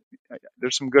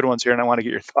 There's some good ones here, and I want to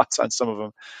get your thoughts on some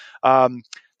of them.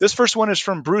 This first one is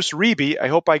from Bruce Reby. I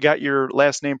hope I got your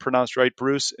last name pronounced right,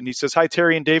 Bruce. And he says, "Hi,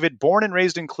 Terry and David. Born and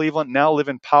raised in Cleveland, now live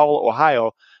in Powell,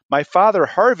 Ohio. My father,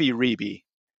 Harvey Reby,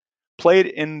 played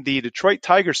in the Detroit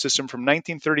Tigers system from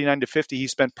 1939 to 50. He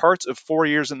spent parts of 4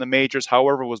 years in the majors,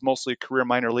 however, was mostly a career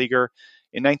minor leaguer.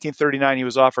 In 1939, he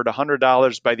was offered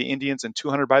 $100 by the Indians and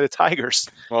 $200 by the Tigers."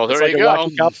 Well, there you go.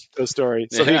 Story.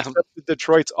 So he accepted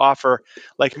Detroit's offer.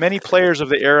 Like many players of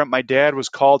the era, my dad was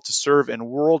called to serve in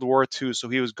World War II, so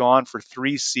he was gone for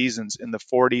 3 seasons in the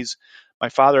 40s. My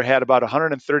father had about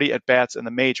 130 at-bats in the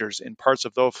majors in parts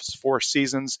of those 4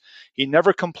 seasons. He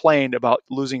never complained about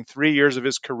losing 3 years of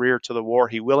his career to the war.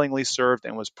 He willingly served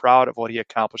and was proud of what he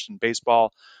accomplished in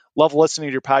baseball. Love listening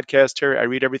to your podcast, Terry. I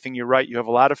read everything you write. You have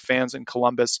a lot of fans in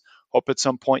Columbus. Hope at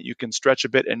some point you can stretch a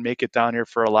bit and make it down here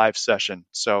for a live session.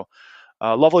 So,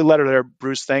 lovely letter there,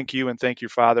 Bruce. Thank you, and thank your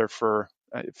father for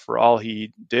all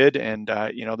he did. And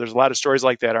there's a lot of stories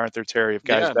like that, aren't there, Terry? Of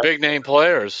guys, big name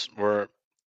players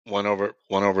went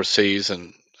overseas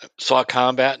and saw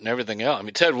combat and everything else. I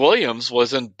mean, Ted Williams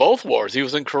was in both wars. He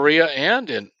was in Korea and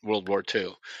in World War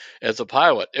II as a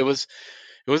pilot. It was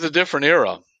a different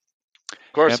era.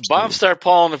 Of course, absolutely. Bombs start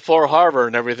falling at Pearl Harbor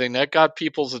and everything. That got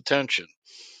people's attention.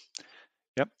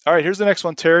 Yep. All right, here's the next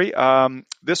one, Terry.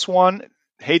 This one,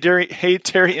 hey,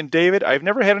 Terry and David. I've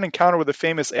never had an encounter with a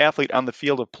famous athlete on the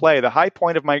field of play. The high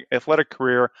point of my athletic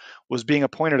career was being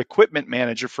appointed equipment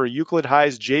manager for Euclid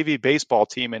High's JV baseball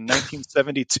team in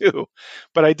 1972.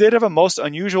 But I did have a most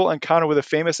unusual encounter with a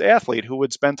famous athlete who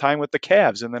would spend time with the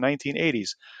Cavs in the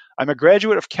 1980s. I'm a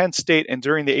graduate of Kent State, and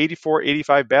during the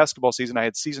 84-85 basketball season, I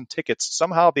had season tickets.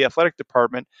 Somehow, the athletic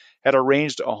department had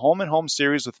arranged a home-and-home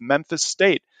series with Memphis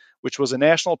State, which was a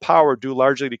national power due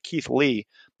largely to Keith Lee.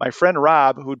 My friend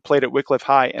Rob, who'd played at Wycliffe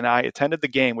High, and I attended the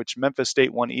game, which Memphis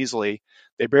State won easily.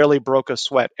 They barely broke a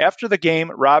sweat. After the game,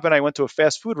 Rob and I went to a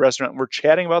fast food restaurant and were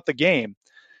chatting about the game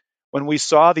when we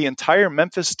saw the entire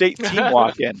Memphis State team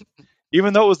walk in.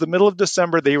 Even though it was the middle of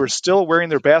December, they were still wearing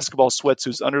their basketball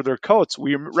sweatsuits under their coats.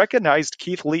 We recognized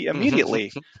Keith Lee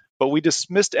immediately, but we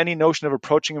dismissed any notion of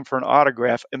approaching him for an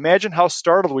autograph. Imagine how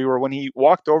startled we were when he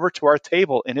walked over to our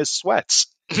table in his sweats.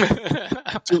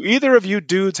 "Do either of you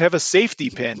dudes have a safety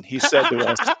pin?" he said to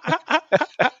us.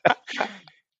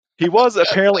 He was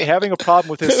apparently having a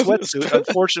problem with his sweatsuit.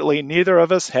 Unfortunately, neither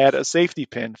of us had a safety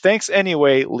pin. "Thanks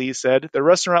anyway," Lee said. The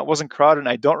restaurant wasn't crowded, and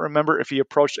I don't remember if he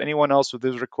approached anyone else with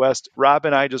his request. Rob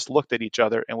and I just looked at each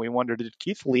other, and we wondered, did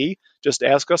Keith Lee just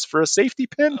ask us for a safety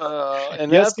pin?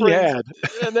 Yes, he had.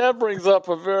 And that brings up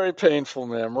a very painful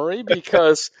memory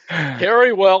because Harry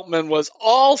Weltman was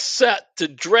all set to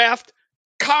draft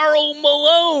Karl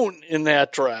Malone in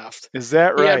that draft. Is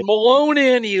that right? He had Malone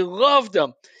in. He loved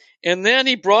him. And then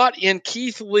he brought in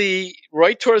Keith Lee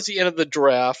right towards the end of the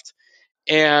draft.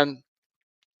 And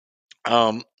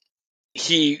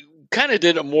he kind of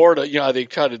did it more to, they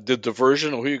kind of did the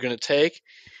diversion of who you're going to take.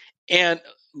 And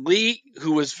Lee,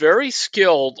 who was very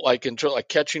skilled, like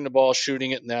catching the ball,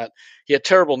 shooting it, and that, he had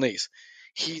terrible knees.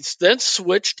 He then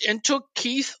switched and took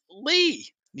Keith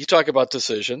Lee. You talk about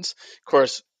decisions. Of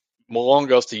course, Malone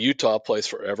goes to Utah, plays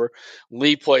forever.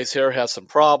 Lee plays here, has some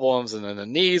problems, and then the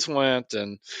knees went,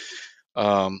 and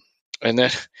then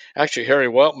actually Harry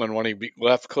Weltman, when he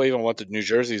left Cleveland, went to New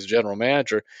Jersey as general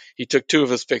manager. He took two of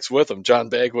his picks with him, John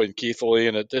Bagwell and Keith Lee,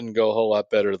 and it didn't go a whole lot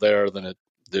better there than it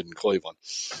did in Cleveland.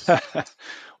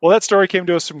 Well, that story came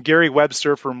to us from Gary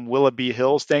Webster from Willoughby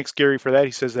Hills. Thanks, Gary, for that.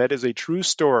 He says that is a true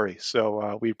story.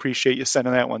 So we appreciate you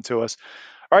sending that one to us.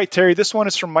 All right, Terry, this one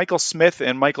is from Michael Smith,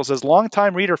 and Michael says,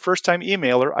 longtime reader, first-time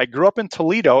emailer. I grew up in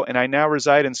Toledo, and I now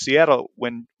reside in Seattle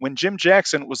when Jim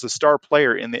Jackson was the star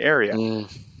player in the area.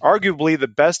 Arguably the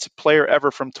best player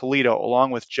ever from Toledo,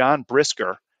 along with John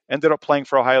Brisker, ended up playing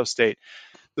for Ohio State.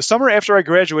 The summer after I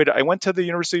graduated, I went to the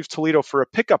University of Toledo for a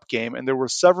pickup game, and there were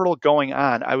several going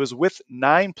on. I was with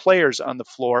 9 players on the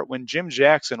floor when Jim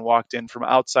Jackson walked in from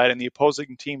outside, and the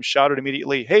opposing team shouted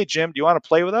immediately, "Hey, Jim, do you want to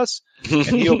play with us?" And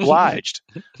he obliged.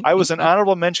 I was an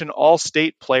honorable mention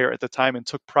All-State player at the time and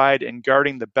took pride in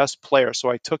guarding the best player,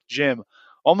 so I took Jim.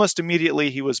 Almost immediately,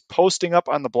 he was posting up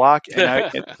on the block,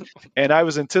 and I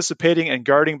was anticipating and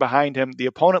guarding behind him. The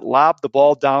opponent lobbed the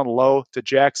ball down low to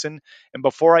Jackson, and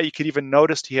before I could even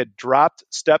notice, he had dropped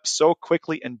steps so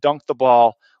quickly and dunked the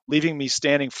ball, leaving me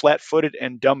standing flat-footed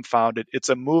and dumbfounded. It's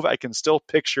a move I can still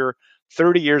picture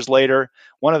 30 years later.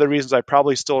 One of the reasons I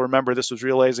probably still remember this was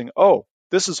realizing,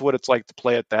 this is what it's like to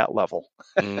play at that level.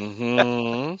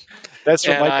 Mm-hmm. That's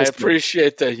what I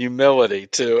appreciate the humility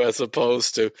too, as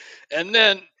opposed to, and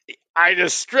then I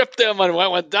just stripped him and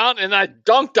went down and I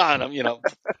dunked on him.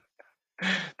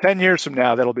 10 years from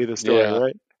now, that'll be the story,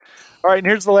 right? All right, and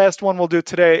here's the last one we'll do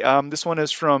today. This one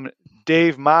is from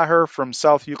Dave Maher from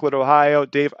South Euclid, Ohio.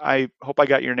 Dave, I hope I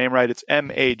got your name right. It's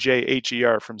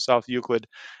Majer from South Euclid.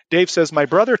 Dave says, my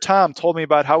brother Tom told me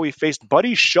about how he faced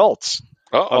Buddy Schultz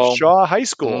of Shaw High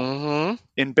School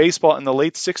in baseball in the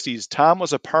late 60s. Tom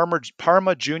was a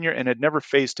Parma junior and had never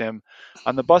faced him.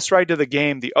 On the bus ride to the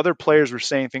game, the other players were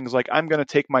saying things like, I'm going to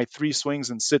take my 3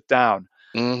 swings and sit down.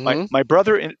 My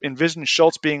brother envisioned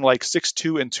Schultz being like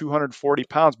 6'2" and 240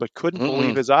 pounds, but couldn't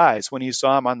believe his eyes when he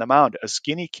saw him on the mound, a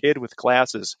skinny kid with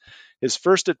glasses. His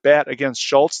first at bat against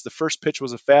Schultz, the first pitch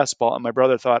was a fastball, and my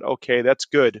brother thought, okay, that's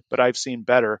good, but I've seen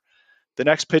better. The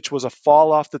next pitch was a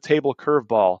fall off the table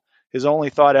curveball. His only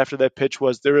thought after that pitch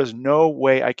was, there is no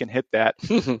way I can hit that.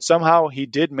 Somehow he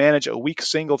did manage a weak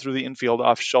single through the infield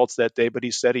off Schultz that day, but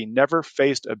he said he never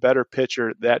faced a better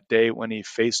pitcher that day when he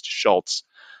faced Schultz.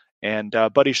 And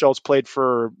Buddy Schultz played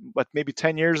for, maybe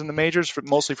 10 years in the majors,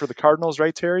 mostly for the Cardinals,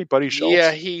 right, Terry? Buddy Schultz?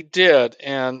 Yeah, he did.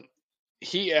 And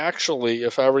he actually,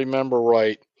 if I remember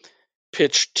right,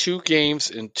 pitched 2 games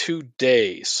in 2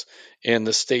 days in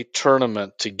the state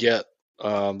tournament to get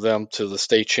them to the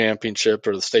state championship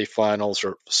or the state finals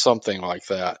or something like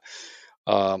that.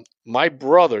 My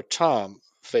brother Tom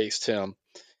faced him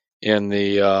in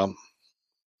the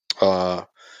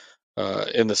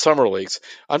summer leagues.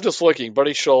 I'm just looking.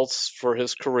 Buddy Schultz, for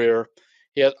his career,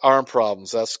 he had arm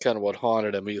problems. That's kind of what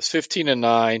haunted him. He was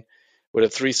 15-9 with a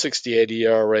 3.68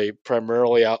 ERA,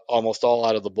 primarily almost all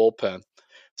out of the bullpen.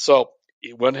 So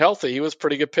when healthy, he was a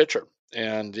pretty good pitcher.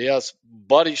 And yes,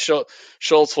 Buddy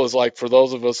Schultz was like, for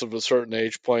those of us of a certain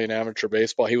age playing amateur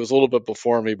baseball, he was a little bit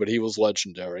before me, but he was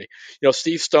legendary.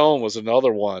 Steve Stone was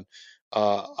another one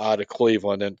out of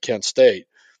Cleveland and Kent State.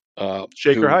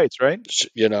 Shaker Heights, right?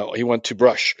 He went to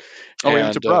Brush. He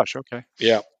went to Brush, okay.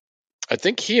 Yeah. I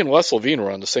think he and Wes Levine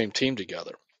were on the same team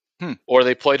together. Or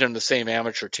they played in the same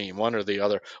amateur team, one or the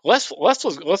other. Les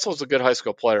was a good high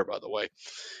school player, by the way.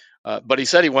 But he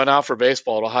said he went out for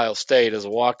baseball at Ohio State as a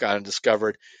walk-on and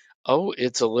discovered,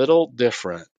 it's a little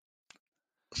different.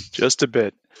 Just a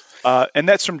bit. And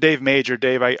that's from Dave Majer.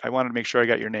 Dave, I wanted to make sure I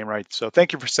got your name right. So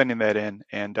thank you for sending that in.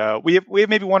 And we have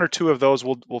maybe 1 or 2 of those.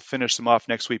 We'll finish them off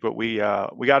next week, but we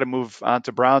got to move on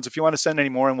to Browns. If you want to send any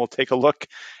more, and we'll take a look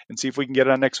and see if we can get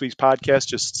it on next week's podcast,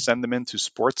 just send them in to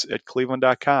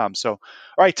sports@cleveland.com. So, all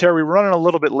right, Terry, we're running a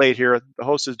little bit late here. The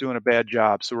host is doing a bad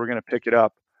job, so we're going to pick it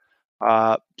up.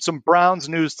 Some Browns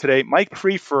news today. Mike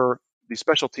Prefer, the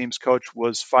special teams coach,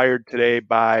 was fired today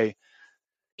by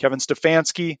Kevin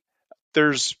Stefanski.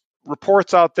 There's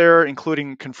reports out there,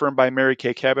 including confirmed by Mary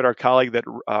Kay Cabot, our colleague, that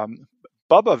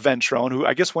Bubba Ventrone, who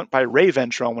I guess went by Ray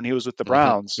Ventrone when he was with the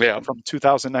Browns from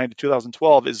 2009 to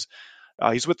 2012, is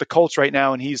he's with the Colts right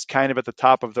now, and he's kind of at the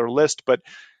top of their list. But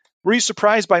were you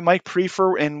surprised by Mike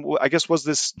Priefer? And I guess, was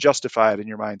this justified in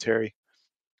your mind, Terry?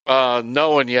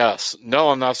 No and yes. No,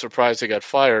 I'm not surprised he got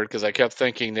fired because I kept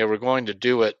thinking they were going to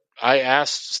do it. I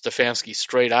asked Stefanski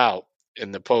straight out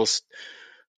in the post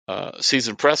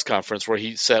season press conference where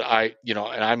he said,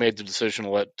 and I made the decision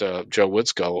to let Joe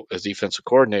Woods go as defensive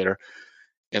coordinator.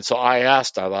 And so I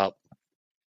asked about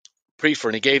Priefer,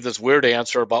 and he gave this weird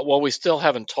answer about, well, we still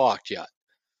haven't talked yet.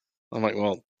 I'm like,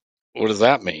 well, what does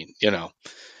that mean?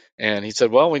 And he said,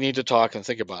 well, we need to talk and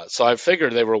think about it. So I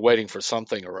figured they were waiting for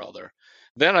something or other.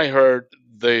 Then I heard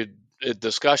the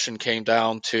discussion came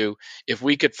down to, if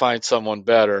we could find someone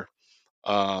better,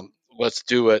 let's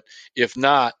do it. If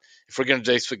not, if we're going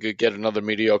to basically get another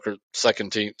mediocre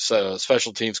second team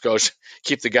special teams coach,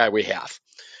 keep the guy we have.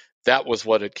 That was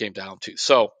what it came down to.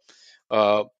 So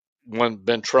when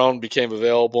Ventrone became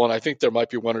available, and I think there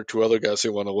might be one or two other guys they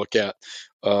want to look at,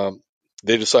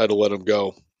 they decided to let him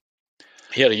go.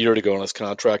 He had a year to go on his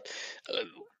contract.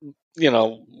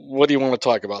 What do you want to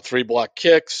talk about? 3 block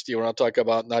kicks? Do you want to talk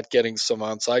about not getting some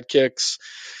onside kicks?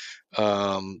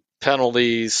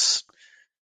 Penalties?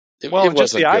 Well,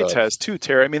 just the eye test too,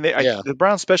 Terry. I mean, the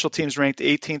Browns special teams ranked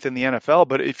 18th in the NFL,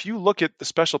 but if you look at the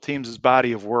special teams'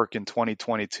 body of work in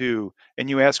 2022 and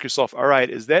you ask yourself, all right,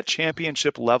 is that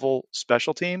championship level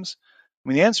special teams? I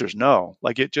mean, the answer is no.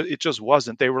 Like it just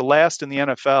wasn't. They were last in the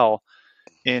NFL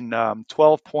in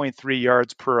 12.3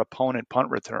 yards per opponent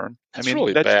punt return. That's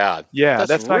really bad. Yeah,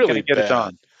 that's not really going to get it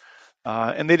done.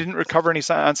 And they didn't recover any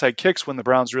onside kicks when the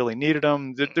Browns really needed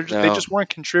them. They just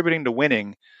weren't contributing to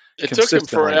winning. It took him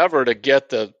forever to get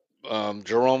the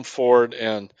Jerome Ford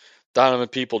and Donovan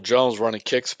Peoples-Jones running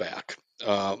kicks back,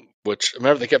 which,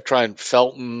 remember, they kept trying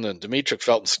Felton, and Demetric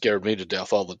Felton scared me to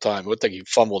death all the time. I would think he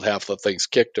fumbled half the things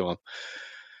kicked to him.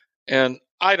 And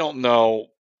I don't know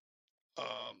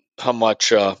how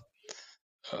much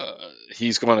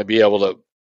he's going to be able to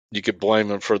 – you could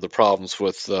blame him for the problems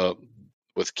with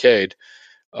Cade,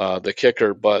 the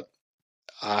kicker, but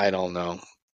I don't know.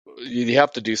 You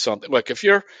have to do something. Look, if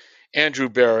you're Andrew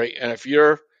Berry and if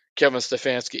you're Kevin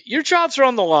Stefanski, your jobs are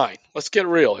on the line. Let's get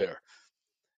real here.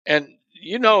 And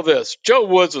you know this. Joe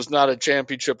Woods was not a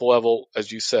championship level,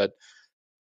 as you said,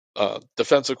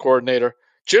 defensive coordinator.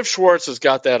 Jim Schwartz has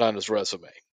got that on his resume.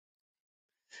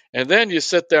 And then you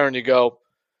sit there and you go,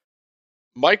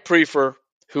 Mike Priefer,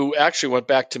 who actually went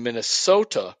back to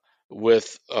Minnesota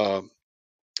with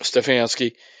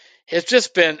Stefanski, has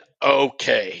just been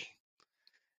okay.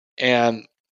 And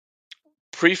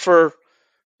Priefer,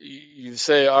 you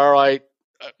say, all right,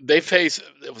 they faced,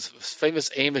 it was famous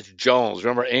Amos Jones.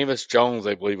 Remember Amos Jones,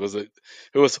 I believe,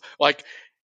 who was like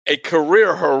a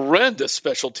career horrendous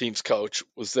special teams coach,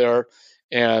 was there,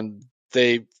 and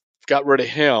they got rid of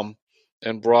him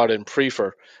and brought in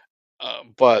Priefer.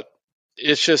 But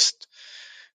it's just,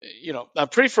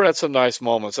 Priefer had some nice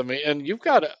moments. I mean, and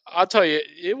I'll tell you,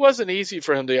 it wasn't easy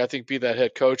for him to, I think, be that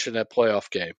head coach in that playoff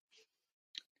game.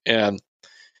 And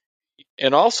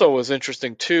also was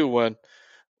interesting too when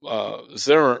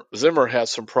Zimmer had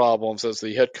some problems as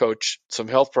the head coach, some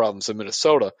health problems in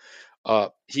Minnesota.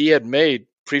 He had made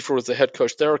Priefer was the head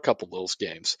coach there a couple of those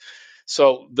games,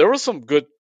 so there were some good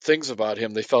things about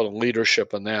him. They felt in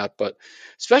leadership and that, but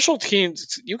special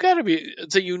teams,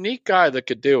 it's a unique guy that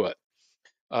could do it.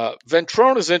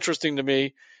 Ventrone is interesting to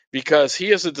me because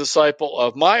he is a disciple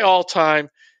of my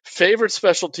all-time favorite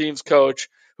special teams coach,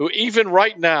 who even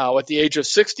right now, at the age of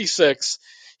 66,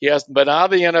 he hasn't been out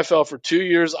of the NFL for 2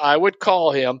 years. I would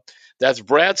call him. That's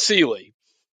Brad Seeley,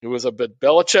 who was a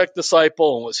Belichick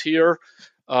disciple and was here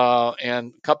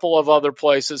and a couple of other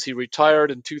places. He retired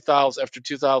in 2000 after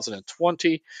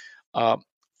 2020, and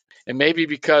maybe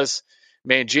because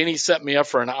Mangini set me up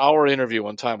for an hour interview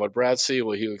one time with Brad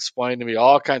Seeley. He explained to me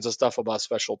all kinds of stuff about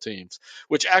special teams,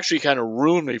 which actually kind of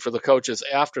ruined me for the coaches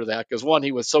after that because, one,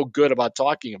 he was so good about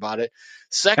talking about it.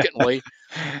 Secondly,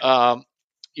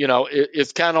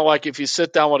 it's kind of like if you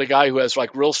sit down with a guy who has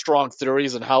like real strong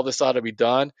theories on how this ought to be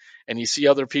done and you see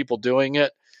other people doing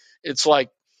it, it's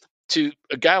like to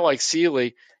a guy like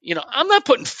Seeley, I'm not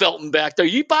putting Felton back there.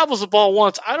 He bobbles the ball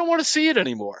once. I don't want to see it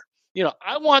anymore.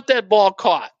 I want that ball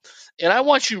caught. And I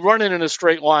want you running in a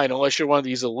straight line unless you're one of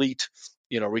these elite,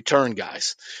 return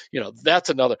guys. That's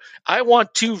another. I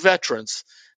want 2 veterans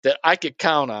that I could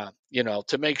count on,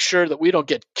 to make sure that we don't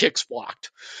get kicks blocked,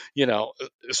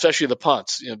 especially the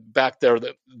punts, back there.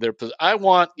 I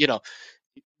want,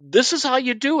 this is how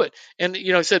you do it. And,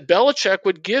 he said Belichick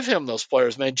would give him those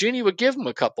players. Mangini would give him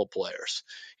a couple players.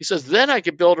 He says, then I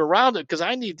could build around it because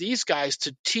I need these guys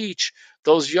to teach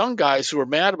those young guys who are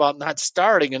mad about not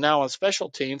starting and now on special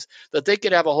teams that they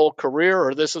could have a whole career,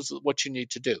 or this is what you need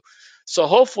to do. So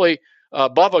hopefully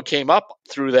Bubba came up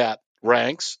through that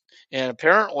ranks and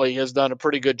apparently has done a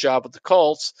pretty good job with the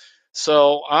Colts.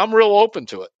 So I'm real open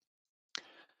to it.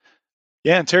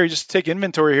 Yeah, and Terry, just to take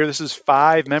inventory here, this is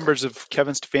 5 members of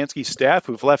Kevin Stefanski's staff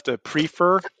who've left a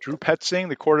prefer: Drew Petzing,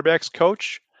 the quarterback's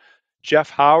coach; Jeff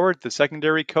Howard, the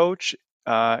secondary coach;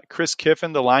 Chris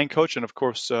Kiffin, the line coach; and of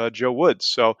course, Joe Woods.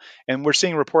 So, and we're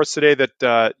seeing reports today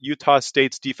that Utah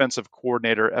State's defensive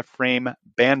coordinator, Ephraim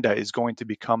Banda, is going to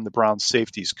become the Browns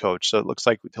safeties coach. So it looks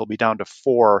like he'll be down to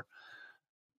 4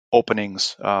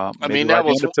 openings. That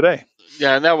was today.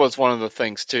 Yeah, and that was one of the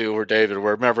things too, where David,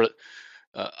 remember,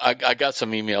 I got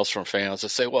some emails from fans that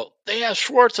say, well, they asked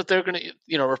Schwartz if they're going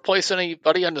to, replace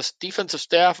anybody on this defensive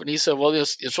staff. And he said, well,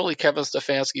 it's really Kevin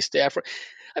Stefanski's staff.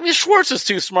 I mean, Schwartz is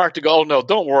too smart to go, oh, no,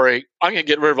 don't worry. I'm going to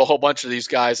get rid of a whole bunch of these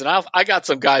guys. And I got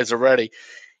some guys already.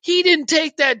 He didn't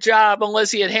take that job unless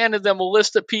he had handed them a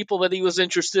list of people that he was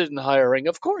interested in hiring.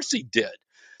 Of course he did.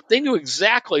 They knew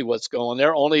exactly what's going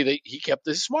there, only he kept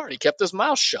his smart. He kept his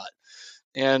mouth shut.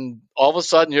 And all of a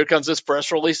sudden, here comes this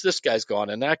press release. This guy's gone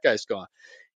and that guy's gone.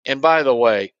 And by the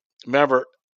way, remember,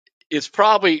 it's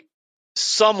probably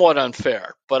somewhat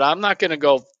unfair, but I'm not going to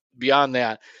go beyond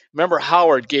that. Remember,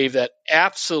 Howard gave that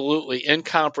absolutely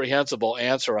incomprehensible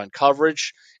answer on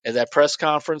coverage at that press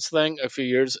conference thing a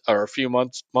few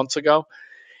months ago.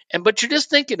 But you're just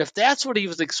thinking, if that's what he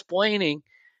was explaining,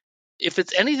 if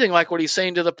it's anything like what he's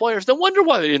saying to the players, no wonder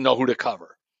why they didn't know who to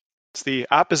cover. It's the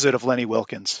opposite of Lenny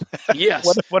Wilkens. Yes.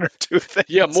 one or two things.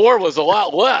 Yeah, more was a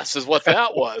lot less is what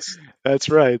that was. That's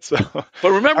right. So, but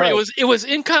remember, right. It was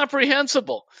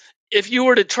incomprehensible. If you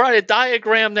were to try to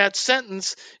diagram that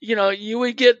sentence, you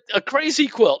would get a crazy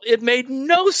quilt. It made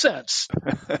no sense.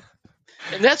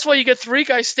 And that's why you get 3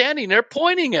 guys standing there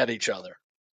pointing at each other.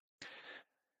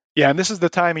 Yeah, and this is the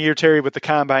time of year, Terry, with the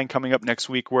combine coming up next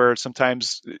week, where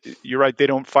sometimes, you're right, they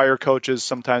don't fire coaches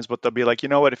sometimes, but they'll be like, you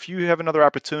know what, if you have another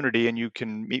opportunity and you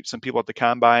can meet some people at the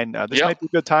combine, this might be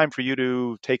a good time for you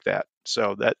to take that.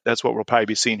 So that's what we'll probably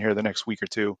be seeing here the next week or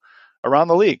two around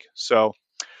the league. So, all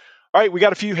right, we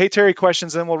got a few Hey Terry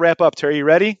questions, and we'll wrap up. Terry, you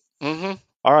ready? Mm-hmm.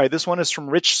 All right, this one is from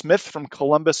Rich Smith from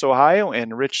Columbus, Ohio,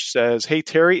 and Rich says, hey,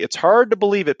 Terry, it's hard to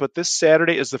believe it, but this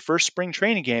Saturday is the first spring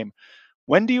training game.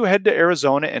 When do you head to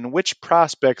Arizona, and which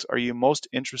prospects are you most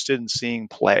interested in seeing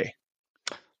play?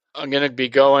 I'm going to be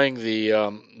going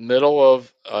the middle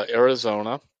of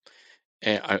Arizona.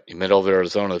 And middle of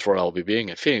Arizona is where I'll be being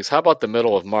in Phoenix. How about the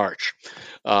middle of March?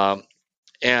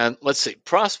 And let's see,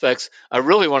 prospects. I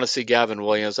really want to see Gavin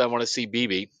Williams. I want to see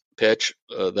Beebe pitch.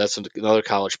 That's another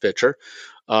college pitcher.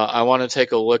 I want to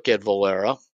take a look at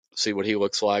Valera, see what he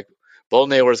looks like. Bo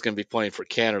Naylor is going to be playing for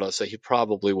Canada, so he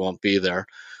probably won't be there.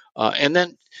 And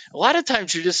then a lot of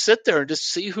times you just sit there and just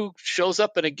see who shows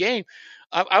up in a game.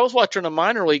 I was watching a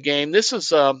minor league game. This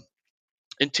is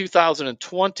in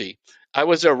 2020. I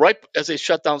was there right as they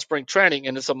shut down spring training,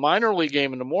 and it's a minor league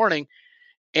game in the morning,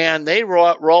 and they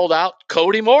rolled out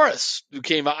Cody Morris, who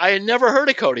came out. I had never heard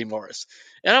of Cody Morris.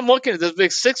 And I'm looking at this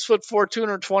big 6'4",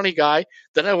 220 guy.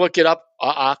 Then I look it up,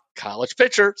 college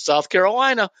pitcher, South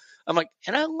Carolina. I'm like,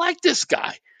 and I like this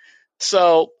guy.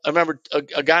 So I remember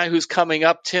a guy who's coming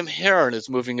up, Tim Herron, is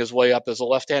moving his way up as a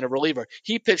left-handed reliever.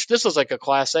 He pitched. This was like a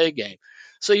Class A game.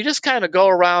 So you just kind of go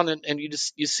around and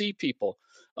you see people.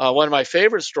 One of my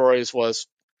favorite stories was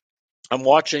I'm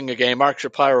watching a game. Mark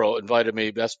Shapiro invited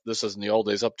me. This is in the old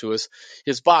days, up to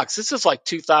his box. This is like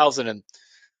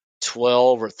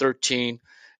 2012 or 13.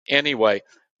 Anyway,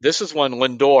 this is when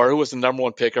Lindor, who was the number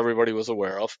 1 pick everybody was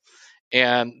aware of,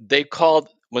 and they called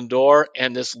Lindor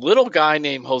and this little guy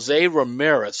named Jose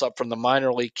Ramirez up from the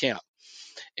minor league camp.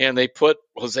 And they put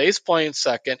Jose's playing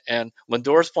second and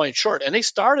Lindor's playing short, and they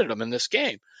started him in this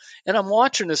game. And I'm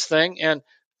watching this thing, and,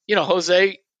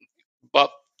 Jose, about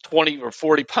 20 or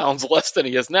 40 pounds less than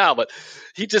he is now, but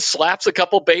he just slaps a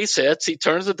couple base hits. He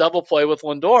turns a double play with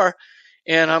Lindor,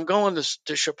 and I'm going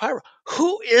to Shapiro.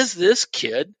 Who is this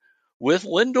kid with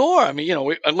Lindor? I mean,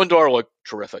 and Lindor looked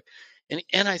terrific.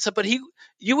 And I said, but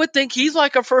you would think he's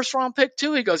like a first round pick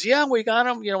too. He goes, yeah, we got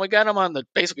him. We got him on the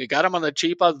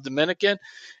cheap out of the Dominican.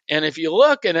 And if you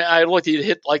look, and I looked, he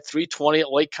hit like 320 at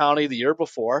Lake County the year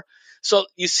before. So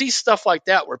you see stuff like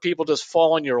that where people just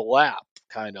fall in your lap,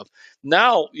 kind of.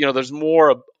 Now, there's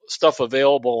more stuff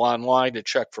available online to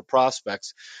check for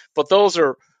prospects, but those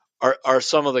are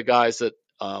some of the guys that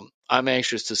I'm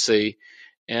anxious to see.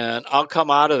 and I'll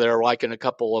come out of there liking a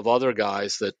couple of other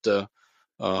guys that,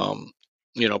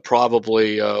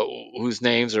 probably whose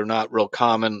names are not real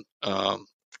common on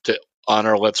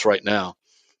our lists right now.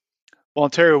 Well,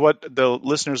 Terry, what the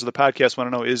listeners of the podcast want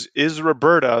to know is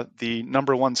Roberta the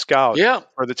number one scout? Yeah.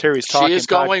 Or the Terry's Talking She is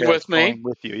going with me. Going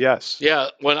with you, yes. Yeah.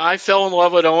 When I fell in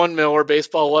love with Owen Miller,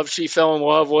 baseball love, she fell in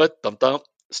love with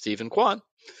Stephen Kwan.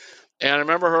 And I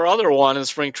remember her other one in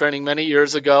spring training many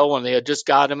years ago when they had just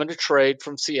got him in a trade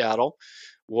from Seattle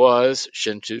was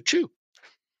Shin-Soo Choo.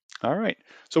 All right.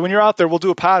 So when you're out there, we'll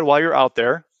do a pod while you're out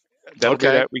there. That'll be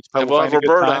that week. And we'll have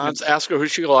Roberta on, ask her who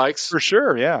she likes. For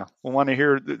sure, yeah. We'll want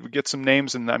to get some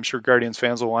names, and I'm sure Guardians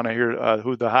fans will want to hear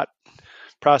who the hot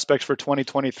prospects for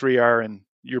 2023 are. And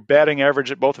your batting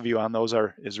average at both of you on those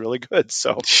is really good.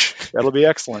 So that'll be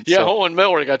excellent. Yeah, Owen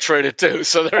Miller got traded too.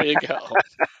 So there you go.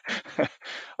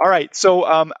 All right. So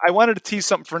I wanted to tease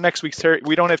something for next week's Terry.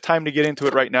 We don't have time to get into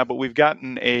it right now, but we've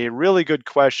gotten a really good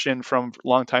question from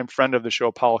longtime friend of the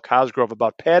show, Paul Cosgrove,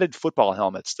 about padded football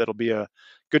helmets. That'll be a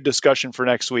good discussion for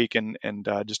next week, and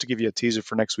just to give you a teaser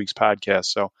for next week's podcast.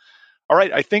 So, all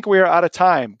right, I think we are out of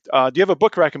time. Do you have a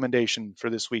book recommendation for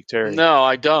this week, Terry? No,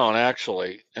 I don't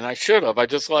actually, and I should have. I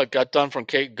just got done from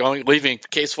leaving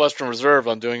Case Western Reserve.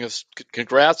 I'm doing this.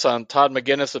 Congrats on Todd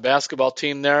McGinnis, the basketball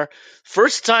team there.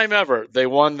 First time ever they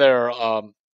won their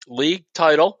league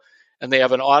title, and they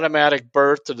have an automatic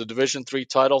berth to the Division III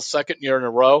title, second year in a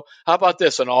row. How about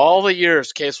this? In all the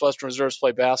years Case Western Reserves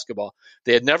played basketball,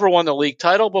 they had never won the league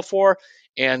title before,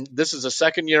 and this is the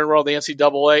second year in a row, the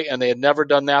NCAA, and they had never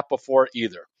done that before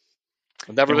either.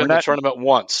 They've never been in the tournament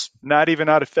once. Not even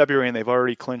out of February, and they've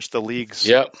already clinched the league's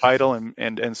title and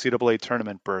NCAA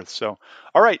tournament berth. So,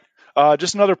 all right.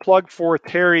 Just another plug for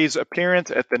Terry's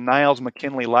appearance at the Niles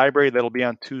McKinley Library. That'll be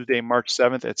on Tuesday, March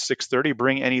 7th at 6:30.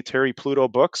 Bring any Terry Pluto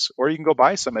books, or you can go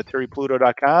buy some at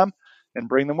terrypluto.com and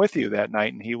bring them with you that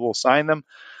night, and he will sign them.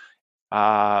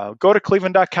 Go to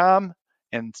cleveland.com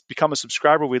and become a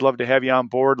subscriber. We'd love to have you on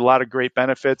board. A lot of great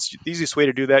benefits. The easiest way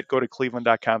to do that, go to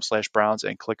cleveland.com/Browns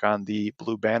and click on the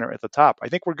blue banner at the top. I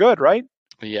think we're good, right?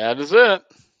 Yeah, that is it.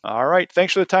 All right.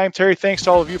 Thanks for the time, Terry. Thanks to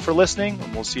all of you for listening,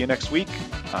 and we'll see you next week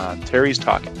on Terry's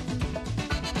Talking.